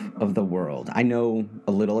Cup of the World. I know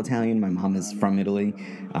a little Italian. My mom is from Italy,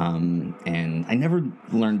 and I never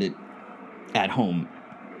learned it at home,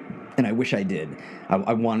 and I wish I did.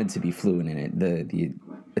 I wanted to be fluent in it. The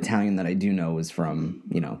Italian that I do know is from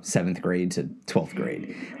 7th grade to 12th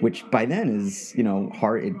grade, which by then is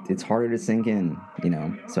hard. It's harder to sink in,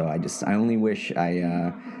 So I only wish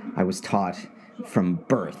I was taught from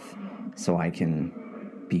birth, so I can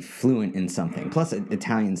be fluent in something. Plus,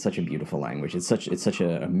 Italian is such a beautiful language. It's such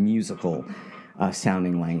a musical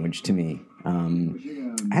sounding language to me.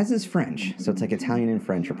 As is French. So it's like Italian and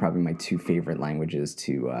French are probably my two favorite languages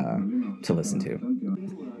to listen to.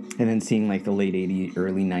 And then seeing like the late 80s,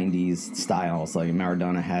 early 90s styles, like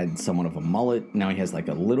Maradona had somewhat of a mullet. Now he has like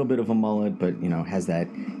a little bit of a mullet, but has that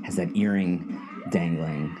earring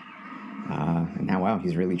dangling. And now, wow,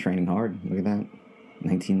 he's really training hard. Look at that.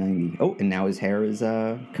 1990. Oh, and now his hair is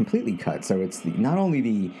completely cut. So it's not only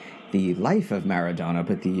the life of Maradona,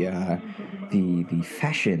 but the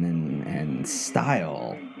fashion and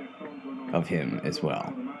style of him as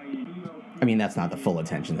well. I mean, that's not the full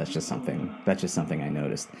attention. That's just something I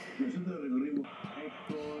noticed.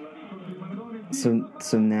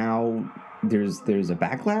 So now there's a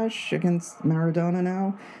backlash against Maradona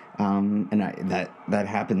now, and that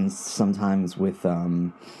happens sometimes with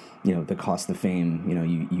the cost of fame.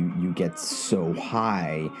 You get so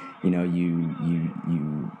high,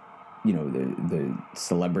 the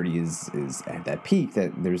celebrity is at that peak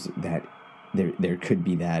that there could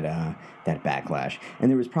be that backlash, and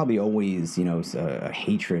there was probably always a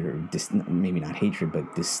hatred or maybe not hatred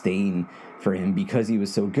but disdain for him because he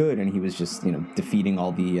was so good and he was just defeating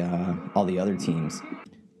all the other teams.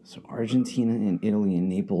 So Argentina and Italy and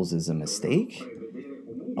Naples is a mistake?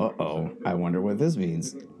 Uh-oh, I wonder what this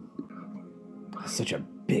means. Such a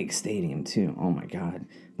big stadium too. Oh my God.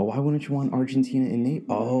 But why wouldn't you want Argentina and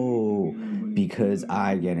Naples? Oh, because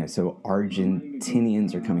I get it. So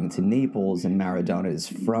Argentinians are coming to Naples and Maradona is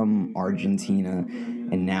from Argentina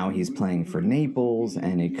and now he's playing for Naples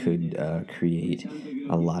and it could create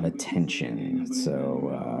a lot of tension. So,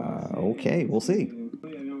 okay, we'll see.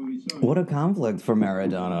 What a conflict for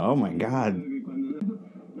Maradona. Oh my God.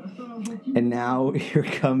 And now here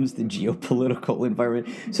comes the geopolitical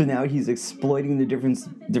environment. So now he's exploiting the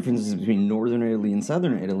differences between northern Italy and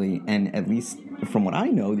southern Italy. And at least from what I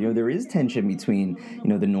know, there is tension between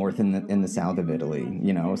the north and the south of Italy.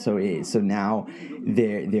 So now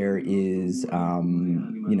there is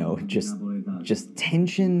just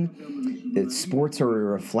tension. Sports are a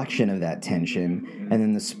reflection of that tension, and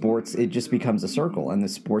then the sports, it just becomes a circle, and the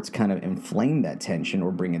sports kind of inflame that tension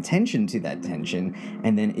or bring attention to that tension,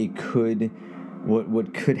 and then it could,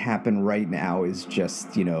 what could happen right now is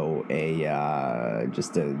just a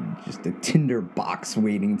tinder box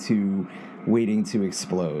waiting to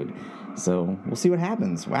explode. So we'll see what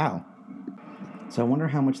happens. Wow. So I wonder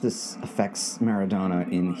how much this affects Maradona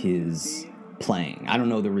in his playing. I don't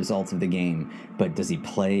know the results of the game, but does he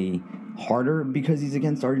play harder because he's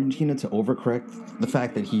against Argentina to overcorrect the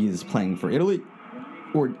fact that he is playing for Italy?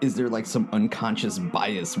 Or is there like some unconscious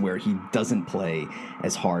bias where he doesn't play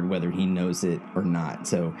as hard whether he knows it or not?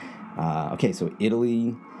 So, so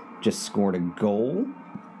Italy just scored a goal.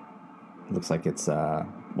 Looks like it's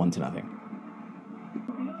 1-0.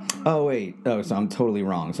 Oh, wait. Oh, so I'm totally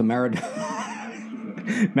wrong. So Maradona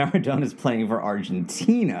is playing for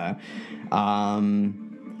Argentina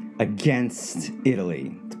against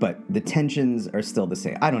Italy. But the tensions are still the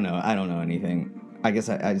same. I don't know. I don't know anything. I guess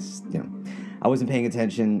I just, I wasn't paying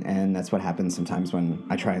attention, and that's what happens sometimes when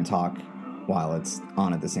I try and talk while it's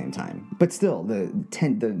on at the same time. But still,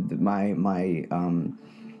 my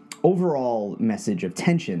overall message of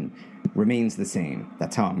tension remains the same.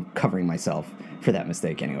 That's how I'm covering myself for that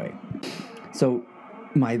mistake anyway. So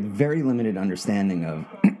my very limited understanding of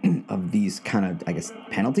of these kind of, I guess,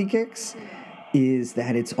 penalty kicks is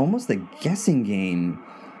that it's almost a guessing game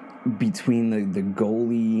between the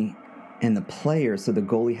goalie and the player. So the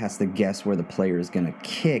goalie has to guess where the player is going to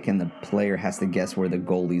kick, and the player has to guess where the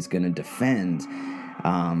goalie's going to defend.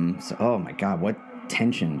 So, oh my God, what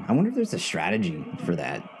tension. I wonder if there's a strategy for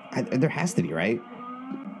that. There has to be, right?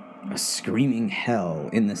 A screaming hell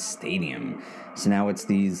in the stadium. So now it's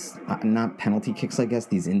these, not penalty kicks, I guess,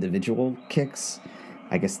 these individual kicks.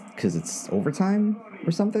 I guess because it's overtime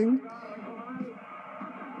or something.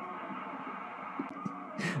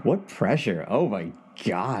 What pressure. Oh my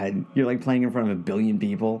God. You're like playing in front of 1 billion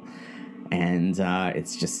people. And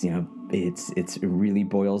it's just, it really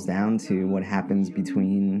boils down to what happens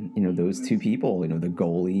between, those two people, the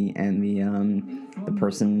goalie and the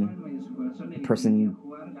person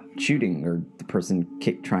shooting, or the person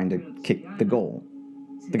trying to kick the goal,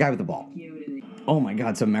 the guy with the ball. Oh my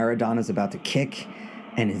God. So Maradona's about to kick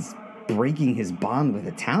and is breaking his bond with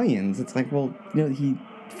Italians. It's like, well,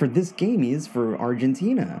 for this game, he is for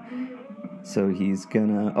Argentina. So he's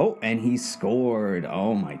gonna... Oh, and he scored.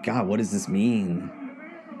 Oh, my God. What does this mean?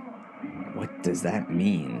 What does that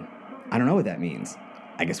mean? I don't know what that means.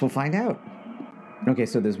 I guess we'll find out. Okay,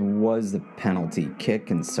 so this was the penalty kick,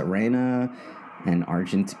 and Serena and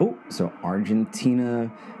Argentina... Oh, so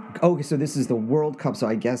Argentina... Okay, so this is the World Cup. So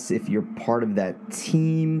I guess if you're part of that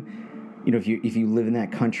team... if you live in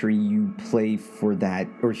that country, you play for that...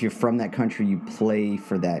 Or if you're from that country, you play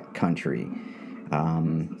for that country.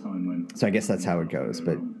 So I guess that's how it goes.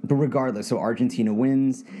 But regardless, so Argentina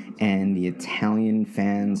wins, and the Italian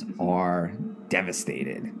fans are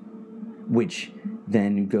devastated, which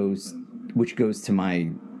goes to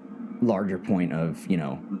my larger point of,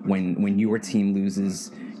 when your team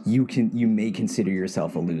loses, you may consider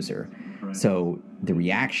yourself a loser. So the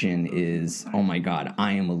reaction is, oh my God,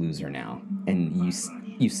 I am a loser now, and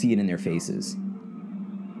you see it in their faces.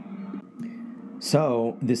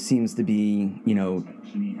 So this seems to be,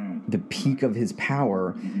 the peak of his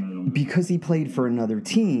power. Because he played for another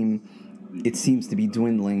team, it seems to be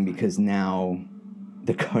dwindling, because now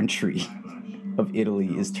the country of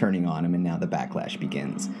Italy is turning on him, and now the backlash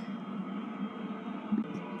begins.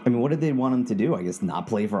 I mean, what did they want him to do? I guess not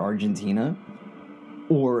play for Argentina?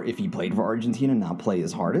 Or if he played for Argentina, not play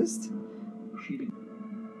his hardest?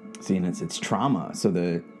 See, and it's trauma. So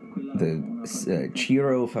the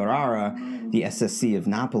Ciro Ferrara, the SSC of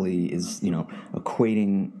Napoli, is,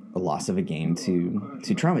 equating a loss of a game to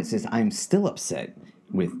trauma. It says, I'm still upset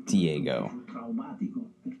with Diego.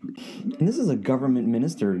 And this is a government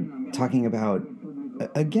minister talking about,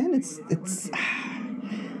 again, it's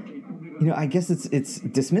I guess it's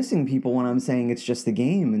dismissing people when I'm saying it's just a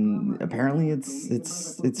game, and apparently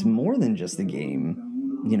it's more than just a game.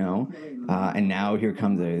 And now here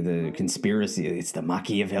comes the conspiracy. It's the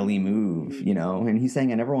Machiavelli move, and he's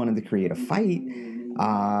saying, I never wanted to create a fight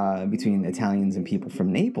between Italians and people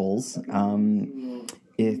from Naples.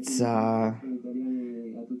 If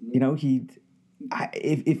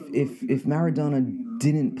Maradona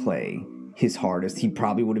didn't play his hardest, he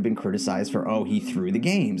probably would have been criticized for, he threw the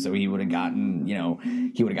game, so he would have gotten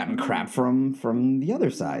crap from the other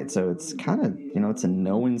side. So it's kind of, it's a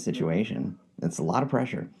no-win situation. It's a lot of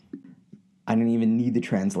pressure. I didn't even need the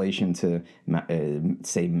translation to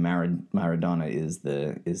say Maradona is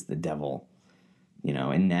the devil,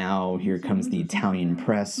 and now here comes the Italian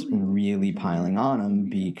press really piling on him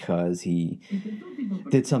because he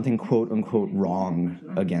did something quote unquote wrong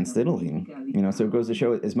against Italy. So it goes to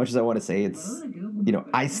show, as much as I want to say it's,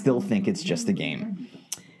 I still think it's just a game.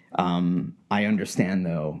 I understand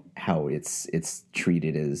though how it's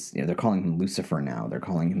treated as, they're calling him Lucifer now. They're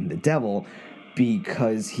calling him the devil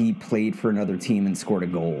because he played for another team and scored a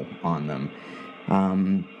goal on them.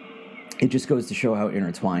 It just goes to show how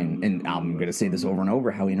intertwined, and I'm going to say this over and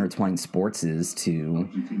over, how intertwined sports is to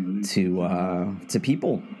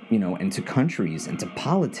people, and to countries and to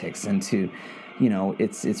politics and to,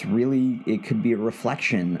 it's really, it could be a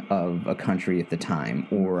reflection of a country at the time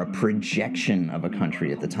or a projection of a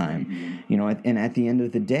country at the time, and at the end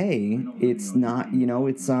of the day, it's not,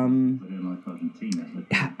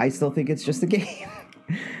 I still think it's just a game.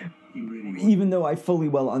 Even though I fully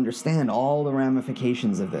well understand all the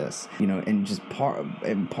ramifications of this, and just part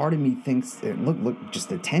of me thinks, look, just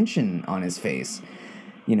the tension on his face,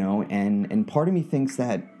 and part of me thinks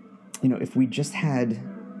that, if we just had,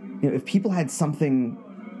 if people had something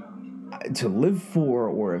to live for,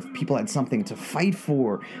 or if people had something to fight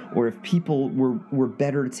for, or if people were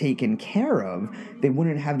better taken care of, they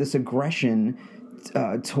wouldn't have this aggression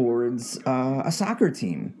towards a soccer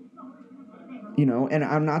team. And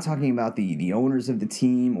I'm not talking about the owners of the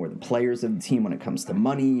team or the players of the team when it comes to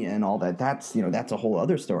money and all that. That's a whole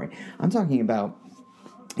other story. I'm talking about,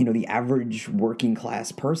 the average working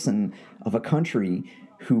class person of a country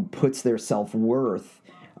who puts their self-worth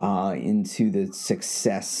into the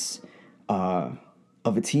success of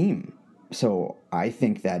a team. So I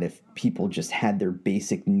think that if people just had their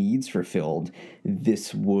basic needs fulfilled,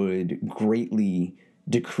 this would greatly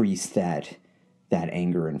decrease that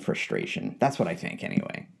anger and frustration. That's what I think,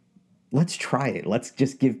 anyway. Let's try it. Let's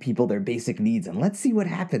just give people their basic needs, and let's see what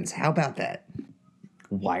happens. How about that?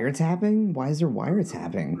 Wiretapping? Why is there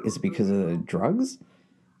wiretapping? Is it because of the drugs?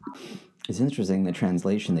 It's interesting, the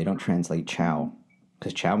translation, they don't translate ciao,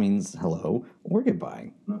 because ciao means hello or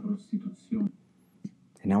goodbye. And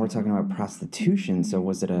now we're talking about prostitution, so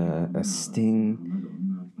was it a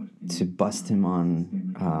sting to bust him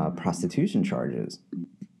on prostitution charges?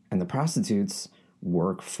 And the prostitutes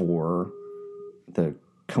work for the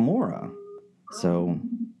Camorra. So,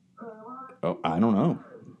 I don't know.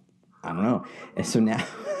 And so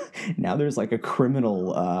now there's like a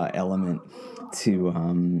criminal element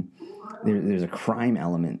to there's a crime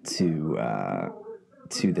element to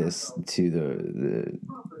this, to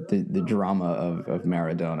the drama of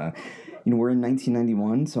Maradona. We're in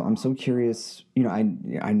 1991, so I'm so curious.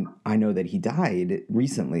 I know that he died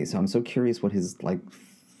recently, so I'm so curious what his, like,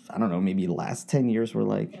 I don't know, maybe last 10 years were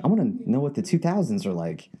like. I want to know what the 2000s are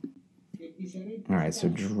like. All right, so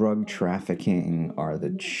drug trafficking are the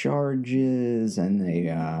charges, and they,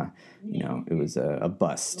 it was a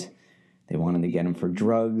bust. They wanted to get him for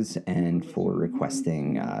drugs and for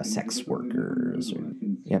requesting sex workers.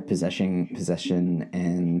 Possession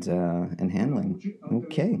and handling.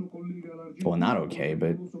 Okay. Well, not okay,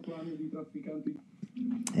 but.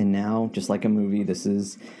 And now, just like a movie, this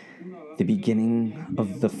is the beginning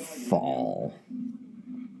of the fall.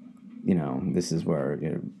 This is where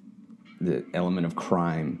the element of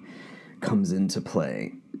crime comes into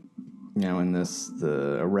play. And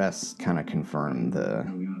the arrests kind of confirm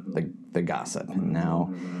the gossip. And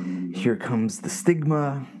now here comes the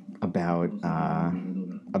stigma about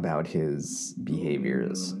his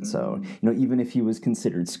behaviors. So, even if he was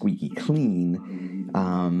considered squeaky clean,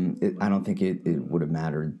 I don't think it would have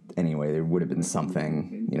mattered anyway. There would have been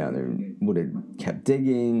something, they would have kept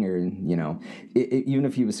digging, or, even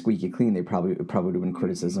if he was squeaky clean, they probably would have been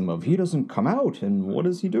criticism of, he doesn't come out, and what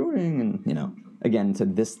is he doing? And, again, to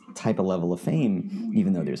this type of level of fame,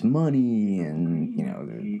 even though there's money and,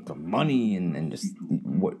 the money and just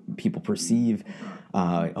what people perceive,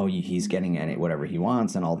 he's getting at it, whatever he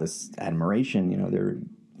wants, and all this admiration, there,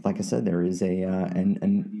 like I said, there is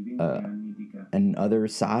an other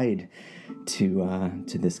side to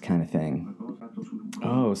this kind of thing.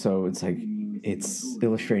 Oh, so it's like, it's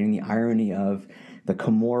illustrating the irony of the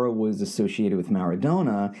Camorra was associated with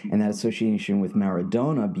Maradona, and that association with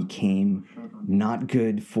Maradona became not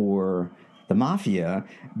good for the mafia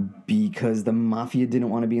because the mafia didn't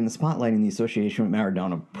want to be in the spotlight, and the association with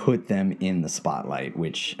Maradona put them in the spotlight,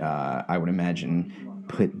 which I would imagine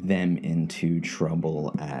put them into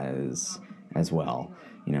trouble as well.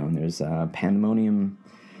 And there's pandemonium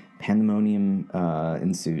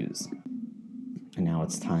ensues. And now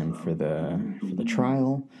it's time for the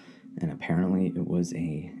trial, and apparently it was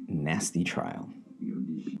a nasty trial.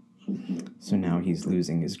 So now he's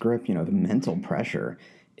losing his grip. The mental pressure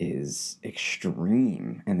is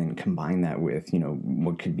extreme, and then combine that with,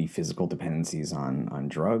 what could be physical dependencies on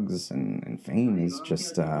drugs and fame is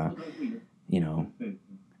just, so now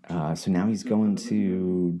he's going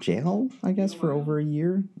to jail, I guess, for over a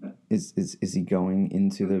year. Is he going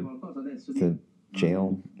into the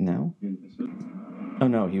jail now? Oh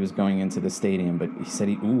no, he was going into the stadium, but he said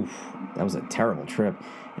that was a terrible trip.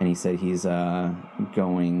 And he said he's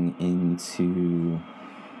going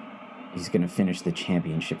to finish the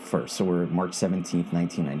championship first. So we're March 17th,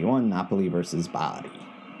 1991, Napoli versus Bari.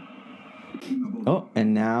 Oh,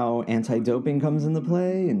 and now anti-doping comes into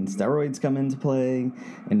play, and steroids come into play,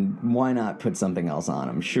 and why not put something else on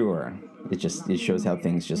him? Sure. It shows how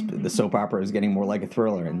things the soap opera is getting more like a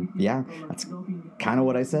thriller, and yeah, that's kind of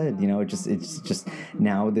what I said. It's just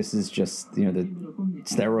now this is just the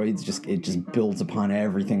steroids just builds upon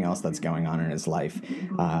everything else that's going on in his life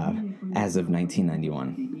as of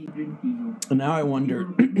 1991. And now I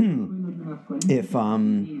wonder if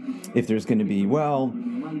there's going to be, well,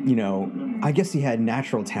 you know, I guess he had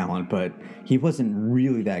natural talent, but he wasn't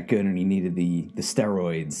really that good, and he needed the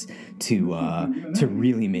steroids to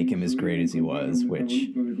really make him as great as he was, which,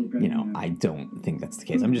 you know, I don't think that's the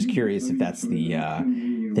case. I'm just curious if that's the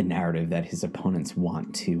narrative that his opponents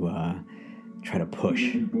want to try to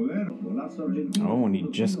push. Oh, and he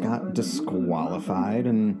just got disqualified,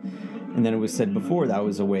 and then it was said before that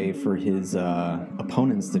was a way for his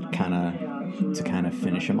opponents to kind of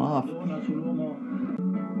finish him off.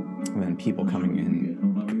 And then people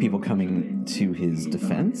coming to his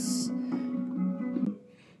defense.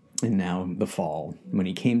 And now the fall, when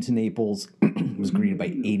he came to Naples, was greeted by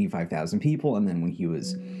 85,000 people, and then when he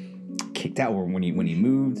was kicked out, or when he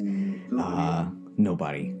moved,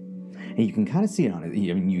 nobody. And you can kind of see it on it.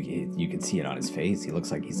 I mean, you can see it on his face. He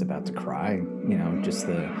looks like he's about to cry. You know, just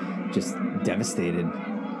devastated.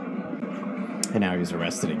 And now he was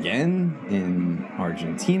arrested again in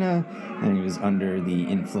Argentina, and he was under the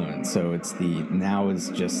influence. So now it's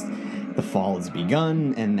just the fall has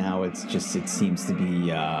begun, and now it seems to be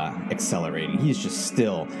accelerating. He's just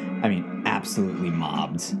still, I mean, absolutely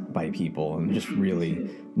mobbed by people, and just really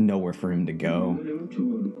nowhere for him to go.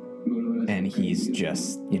 And he's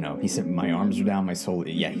just, you know, he said, my arms are down, my soul.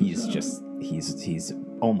 Yeah, he's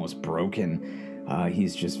almost broken.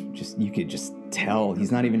 He's just you could just tell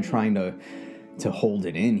he's not even trying to hold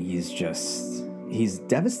it in. He's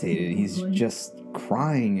devastated. He's just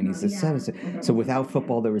crying, and he's upset. So without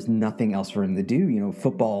football, there was nothing else for him to do. You know,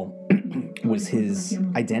 football was his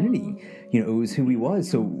identity. You know, it was who he was.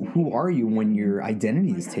 So who are you when your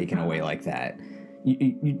identity is taken away like that?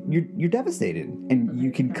 You're devastated, and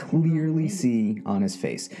you can clearly see on his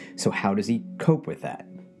face. So how does he cope with that?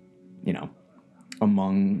 You know,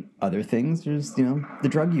 among other things, there's, you know, the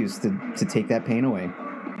drug use to take that pain away.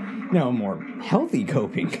 You know, a more healthy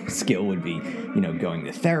coping skill would be, you know, going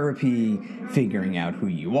to therapy, figuring out who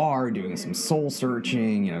you are, doing some soul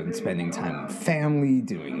searching, you know, spending time with family,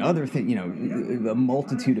 doing other things, you know, a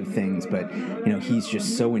multitude of things. But, you know, he's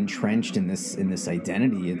just so entrenched in this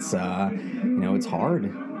identity. It's, you know, it's hard.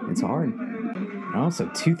 It's hard. Also,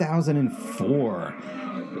 2004,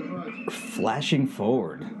 flashing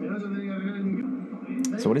forward.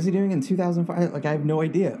 So what is he doing in 2005? Like, I have no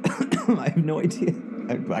idea. I have no idea.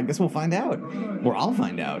 I guess we'll find out. Or I'll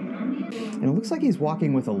find out. And it looks like he's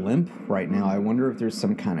walking with a limp right now. I wonder if there's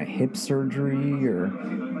some kind of hip surgery or...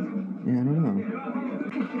 Yeah, I don't know.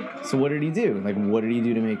 So what did he do? Like, what did he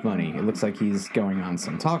do to make money? It looks like he's going on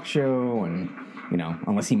some talk show and, you know,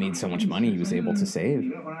 unless he made so much money he was able to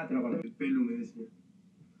save.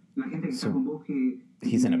 So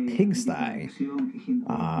he's in a pigsty.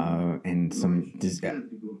 And some...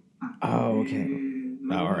 Oh, okay.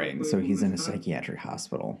 All right, so he's in a psychiatric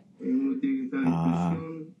hospital.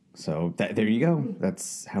 So there you go.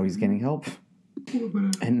 That's how he's getting help.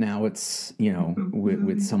 And now it's, you know,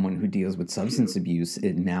 with someone who deals with substance abuse,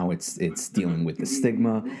 it's dealing with the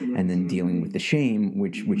stigma and then dealing with the shame,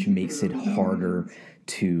 which makes it harder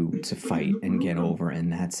to fight and get over.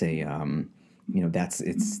 And that's a you know, that's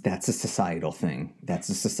a societal thing. That's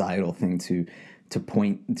a societal thing to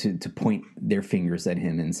point their fingers at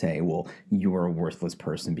him and say, well, you're a worthless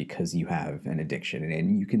person because you have an addiction.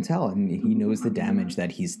 And you can tell, and he knows the damage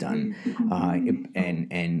that he's done.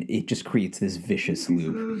 And it just creates this vicious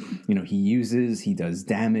loop. You know, he does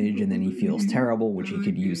damage, and then he feels terrible, which he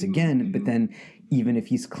could use again. But then even if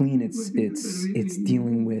he's clean, it's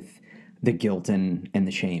dealing with the guilt and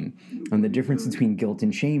the shame. And the difference between guilt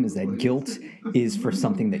and shame is that guilt is for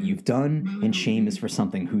something that you've done, and shame is for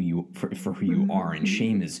something who you are. And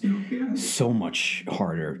shame is so much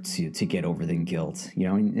harder to get over than guilt. You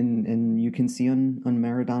know, and you can see on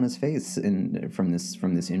Maradona's face from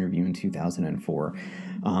this interview in 2004.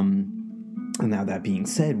 And now that being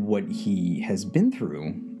said, what he has been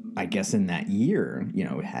through, I guess in that year, you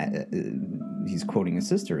know, he's quoting his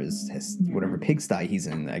sister as whatever pigsty he's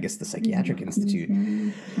in, I guess the Psychiatric Institute,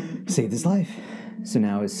 saved his life. So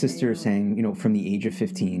now his sister is saying, you know, from the age of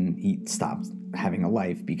 15, he stopped having a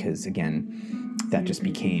life because, again, that just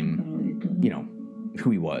became, you know,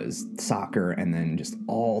 who he was, soccer, and then just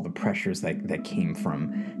all the pressures that came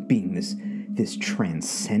from being this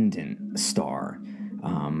transcendent star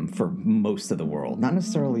for most of the world. Not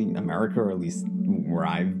necessarily America, or at least where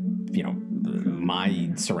I've, you know,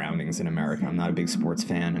 my surroundings in America. I'm not a big sports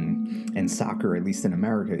fan, and soccer, at least in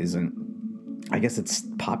America, isn't, I guess it's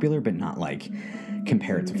popular, but not like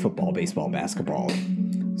compared to football, baseball, basketball.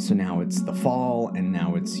 So now it's the fall, and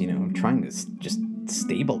now it's, you know, trying to just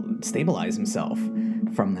stabilize himself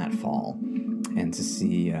from that fall, and to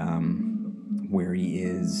see where he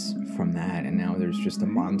is from that. And now there's just a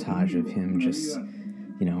montage of him just,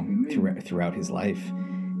 throughout his life,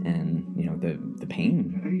 and the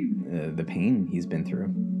pain he's been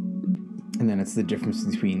through. And then it's the difference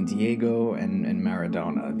between Diego and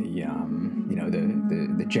Maradona,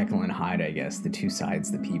 the Jekyll and Hyde, I guess, the two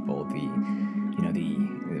sides, the people, the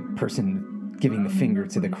person giving the finger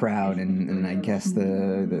to the crowd, and I guess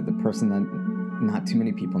the person that not too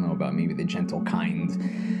many people know about, maybe the gentle,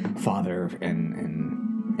 kind father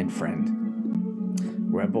and friend.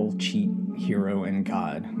 Rebel, cheat, hero, and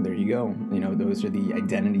God. There you go. Those are the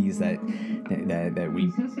identities that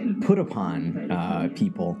we put upon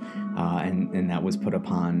people, and that was put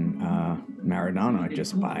upon Maradona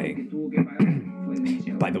just by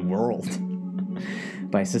by the world,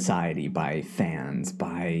 by society, by fans,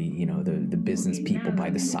 by the business people, by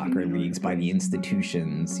the soccer leagues, by the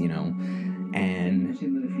institutions, and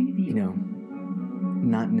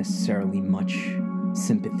not necessarily much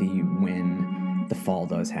sympathy when the fall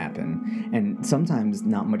does happen, and sometimes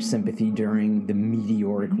not much sympathy during the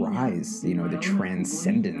meteoric rise, the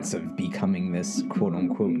transcendence of becoming this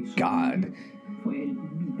quote-unquote god,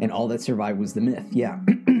 and all that survived was the myth.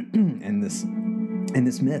 and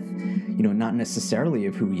this myth, not necessarily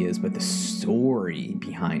of who he is, but the story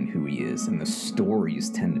behind who he is, and the stories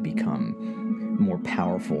tend to become more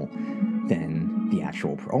powerful than the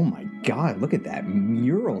actual. Oh my God, look at that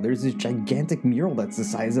mural. There's this gigantic mural that's the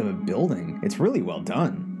size of a building. It's really well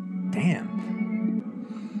done. Damn.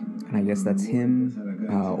 And I guess that's him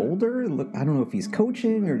older. Look, I don't know if he's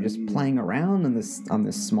coaching or just playing around on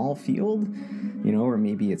this small field, or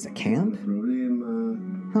maybe it's a camp.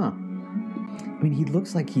 Huh. I mean, he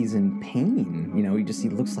looks like he's in pain. He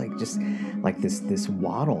looks like just like this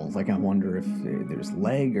waddle. Like, I wonder if there's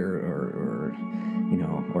leg or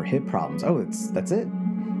hip problems. Oh, that's it.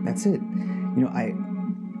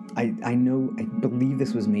 I believe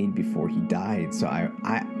this was made before he died, so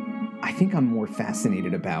I think I'm more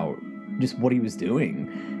fascinated about just what he was doing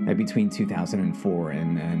between 2004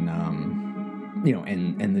 and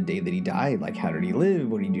the day that he died. Like, how did he live?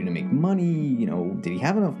 What did he do to make money? Did he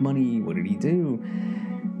have enough money? What did he do?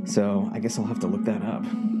 So I guess I'll have to look that up.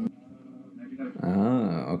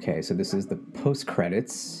 Okay, so this is the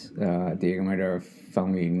post-credits. Diego Maradona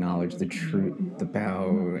finally acknowledged the truth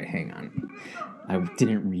about... Hang on. I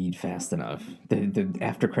didn't read fast enough. The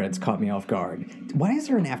after-credits caught me off guard. Why is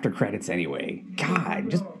there an after-credits anyway? God,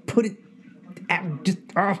 just put it...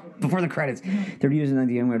 before the credits. The reviews on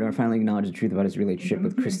Diego Maradona finally acknowledged the truth about his relationship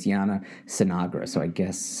with Cristiana Sinagra. So I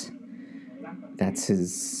guess that's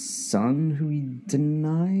his son who he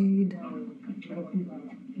denied?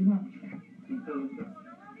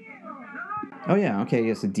 Oh, yeah, okay,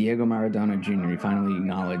 yes, so Diego Maradona Jr. He finally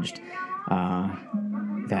acknowledged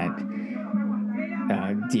that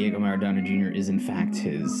Diego Maradona Jr. is in fact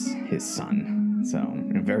his son. So,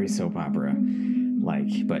 very soap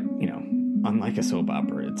opera-like, but, unlike a soap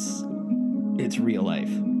opera, it's real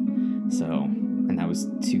life. So, and that was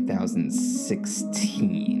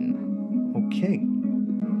 2016. Okay.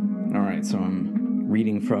 All right, so I'm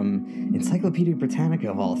reading from Encyclopedia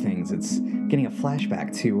Britannica, of all things. It's getting a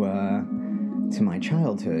flashback to my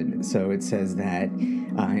childhood. So it says that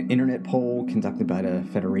an internet poll conducted by the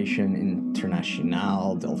Federation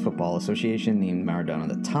Internationale del Football Association named Maradona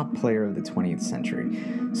the top player of the 20th century.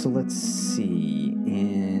 So let's see.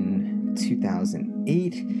 In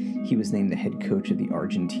 2008, he was named the head coach of the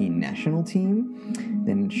Argentine national team.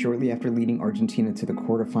 Then shortly after leading Argentina to the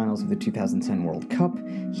quarterfinals of the 2010 World Cup,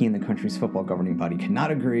 he and the country's football governing body could not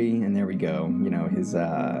agree, and there we go. His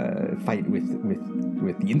fight with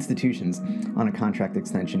the institutions on a contract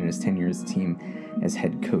extension in his tenure as team as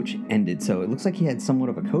head coach ended. So it looks like he had somewhat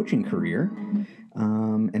of a coaching career,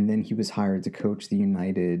 and then he was hired to coach the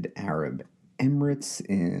United Arab Emirates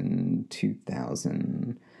in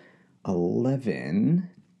 2011.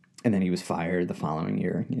 And then he was fired the following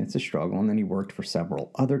year. Yeah, it's a struggle. And then he worked for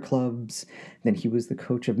several other clubs. Then he was the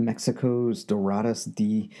coach of Mexico's Dorados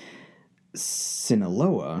de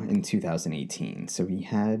Sinaloa in 2018. So he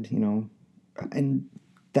had, and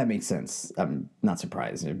that makes sense. I'm not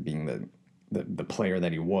surprised, being the player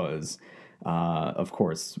that he was. Of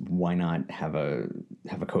course, why not have a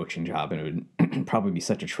coaching job? And it would probably be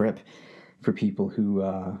such a trip for people who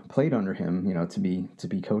played under him, to be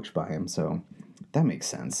coached by him. So that makes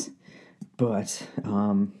sense. But,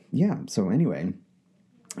 so anyway,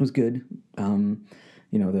 it was good. A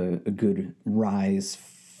good rise,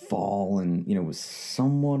 fall, and, was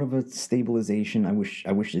somewhat of a stabilization. I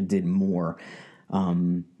wish it did more,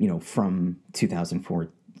 from 2004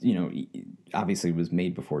 obviously it was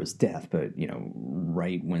made before his death, but,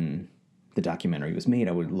 right when the documentary was made,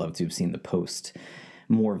 I would love to have seen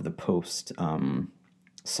more of the post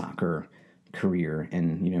soccer career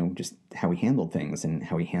and, just how he handled things and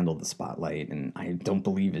how he handled the spotlight. And I don't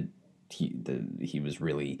believe he was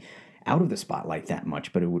really out of the spotlight that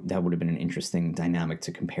much, but that would have been an interesting dynamic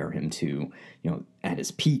to compare him to, at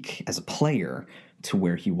his peak as a player to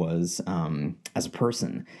where he was as a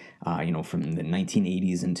person, from the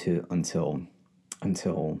 1980s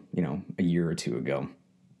until a year or two ago.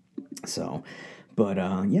 So, but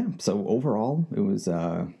so overall it was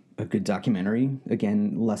a good documentary.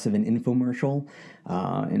 Again, less of an infomercial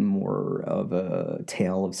and more of a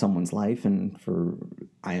tale of someone's life. And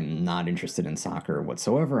I am not interested in soccer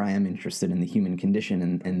whatsoever. I am interested in the human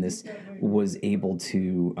condition, and this was able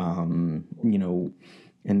to,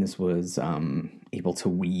 able to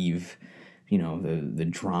weave, the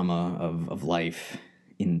drama of life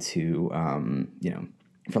into,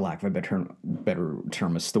 for lack of a better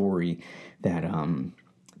term, a story that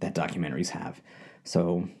documentaries have.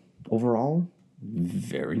 So overall,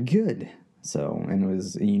 very good. So, and it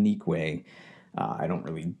was a unique way. I don't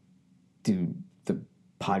really do the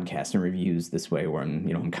podcast and reviews this way where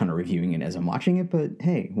I'm kind of reviewing it as I'm watching it, but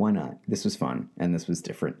hey, why not? This was fun and this was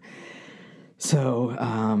different. So,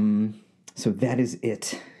 so that is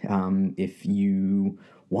it. If you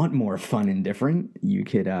want more fun and different, you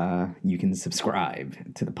can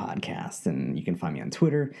subscribe to the podcast, and you can find me on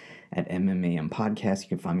Twitter at MMAM Podcast. You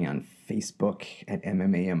can find me on Facebook at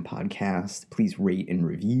MMAM Podcast. Please rate and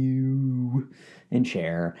review and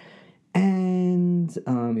share. And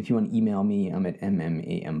if you want to email me, I'm at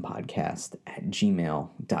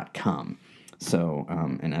mmAMpodcast@gmail.com. So,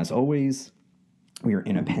 and as always, we are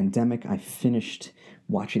in a pandemic. I finished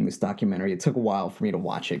watching this documentary. It took a while for me to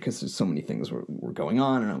watch it because there's so many things were going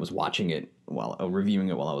on, and I was watching it reviewing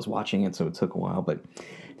it while I was watching it, so it took a while. But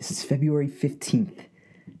this is February 15th,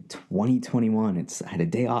 2021. I had a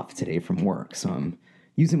day off today from work, so I'm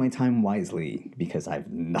using my time wisely because I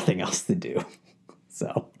have nothing else to do.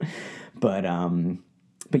 So, but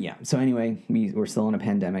yeah. So anyway, we're still in a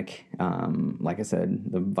pandemic. Like I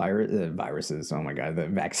said, the viruses. Oh my God, the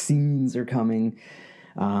vaccines are coming.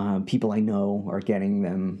 People I know are getting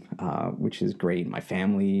them, which is great. My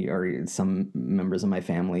family, or some members of my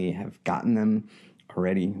family, have gotten them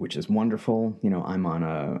already, which is wonderful. I'm on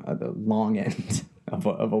the long end of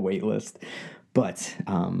a wait list, but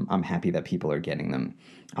I'm happy that people are getting them.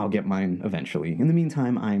 I'll get mine eventually. In the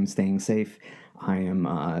meantime, I'm staying safe. I am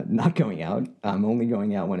not going out. I'm only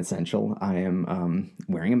going out when essential. I am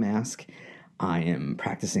wearing a mask. I am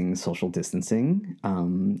practicing social distancing,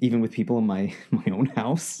 even with people in my own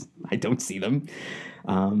house. I don't see them.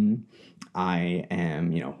 I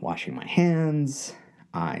am, washing my hands.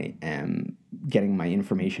 I am getting my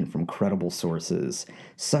information from credible sources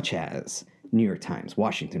such as New York Times,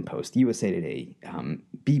 Washington Post, USA Today,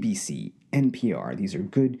 BBC, NPR. These are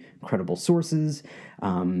good, credible sources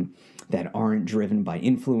that aren't driven by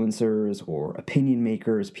influencers or opinion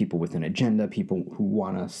makers, people with an agenda, people who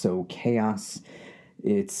want to sow chaos.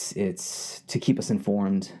 It's to keep us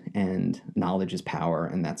informed, and knowledge is power,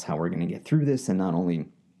 and that's how we're going to get through this, and not only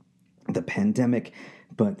the pandemic,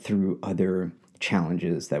 but through other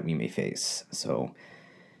challenges that we may face. So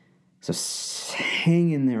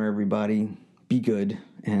hang in there, everybody. Be good,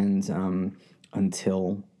 and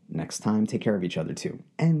until next time, take care of each other too,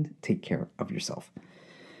 and take care of yourself.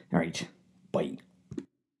 All right, bye.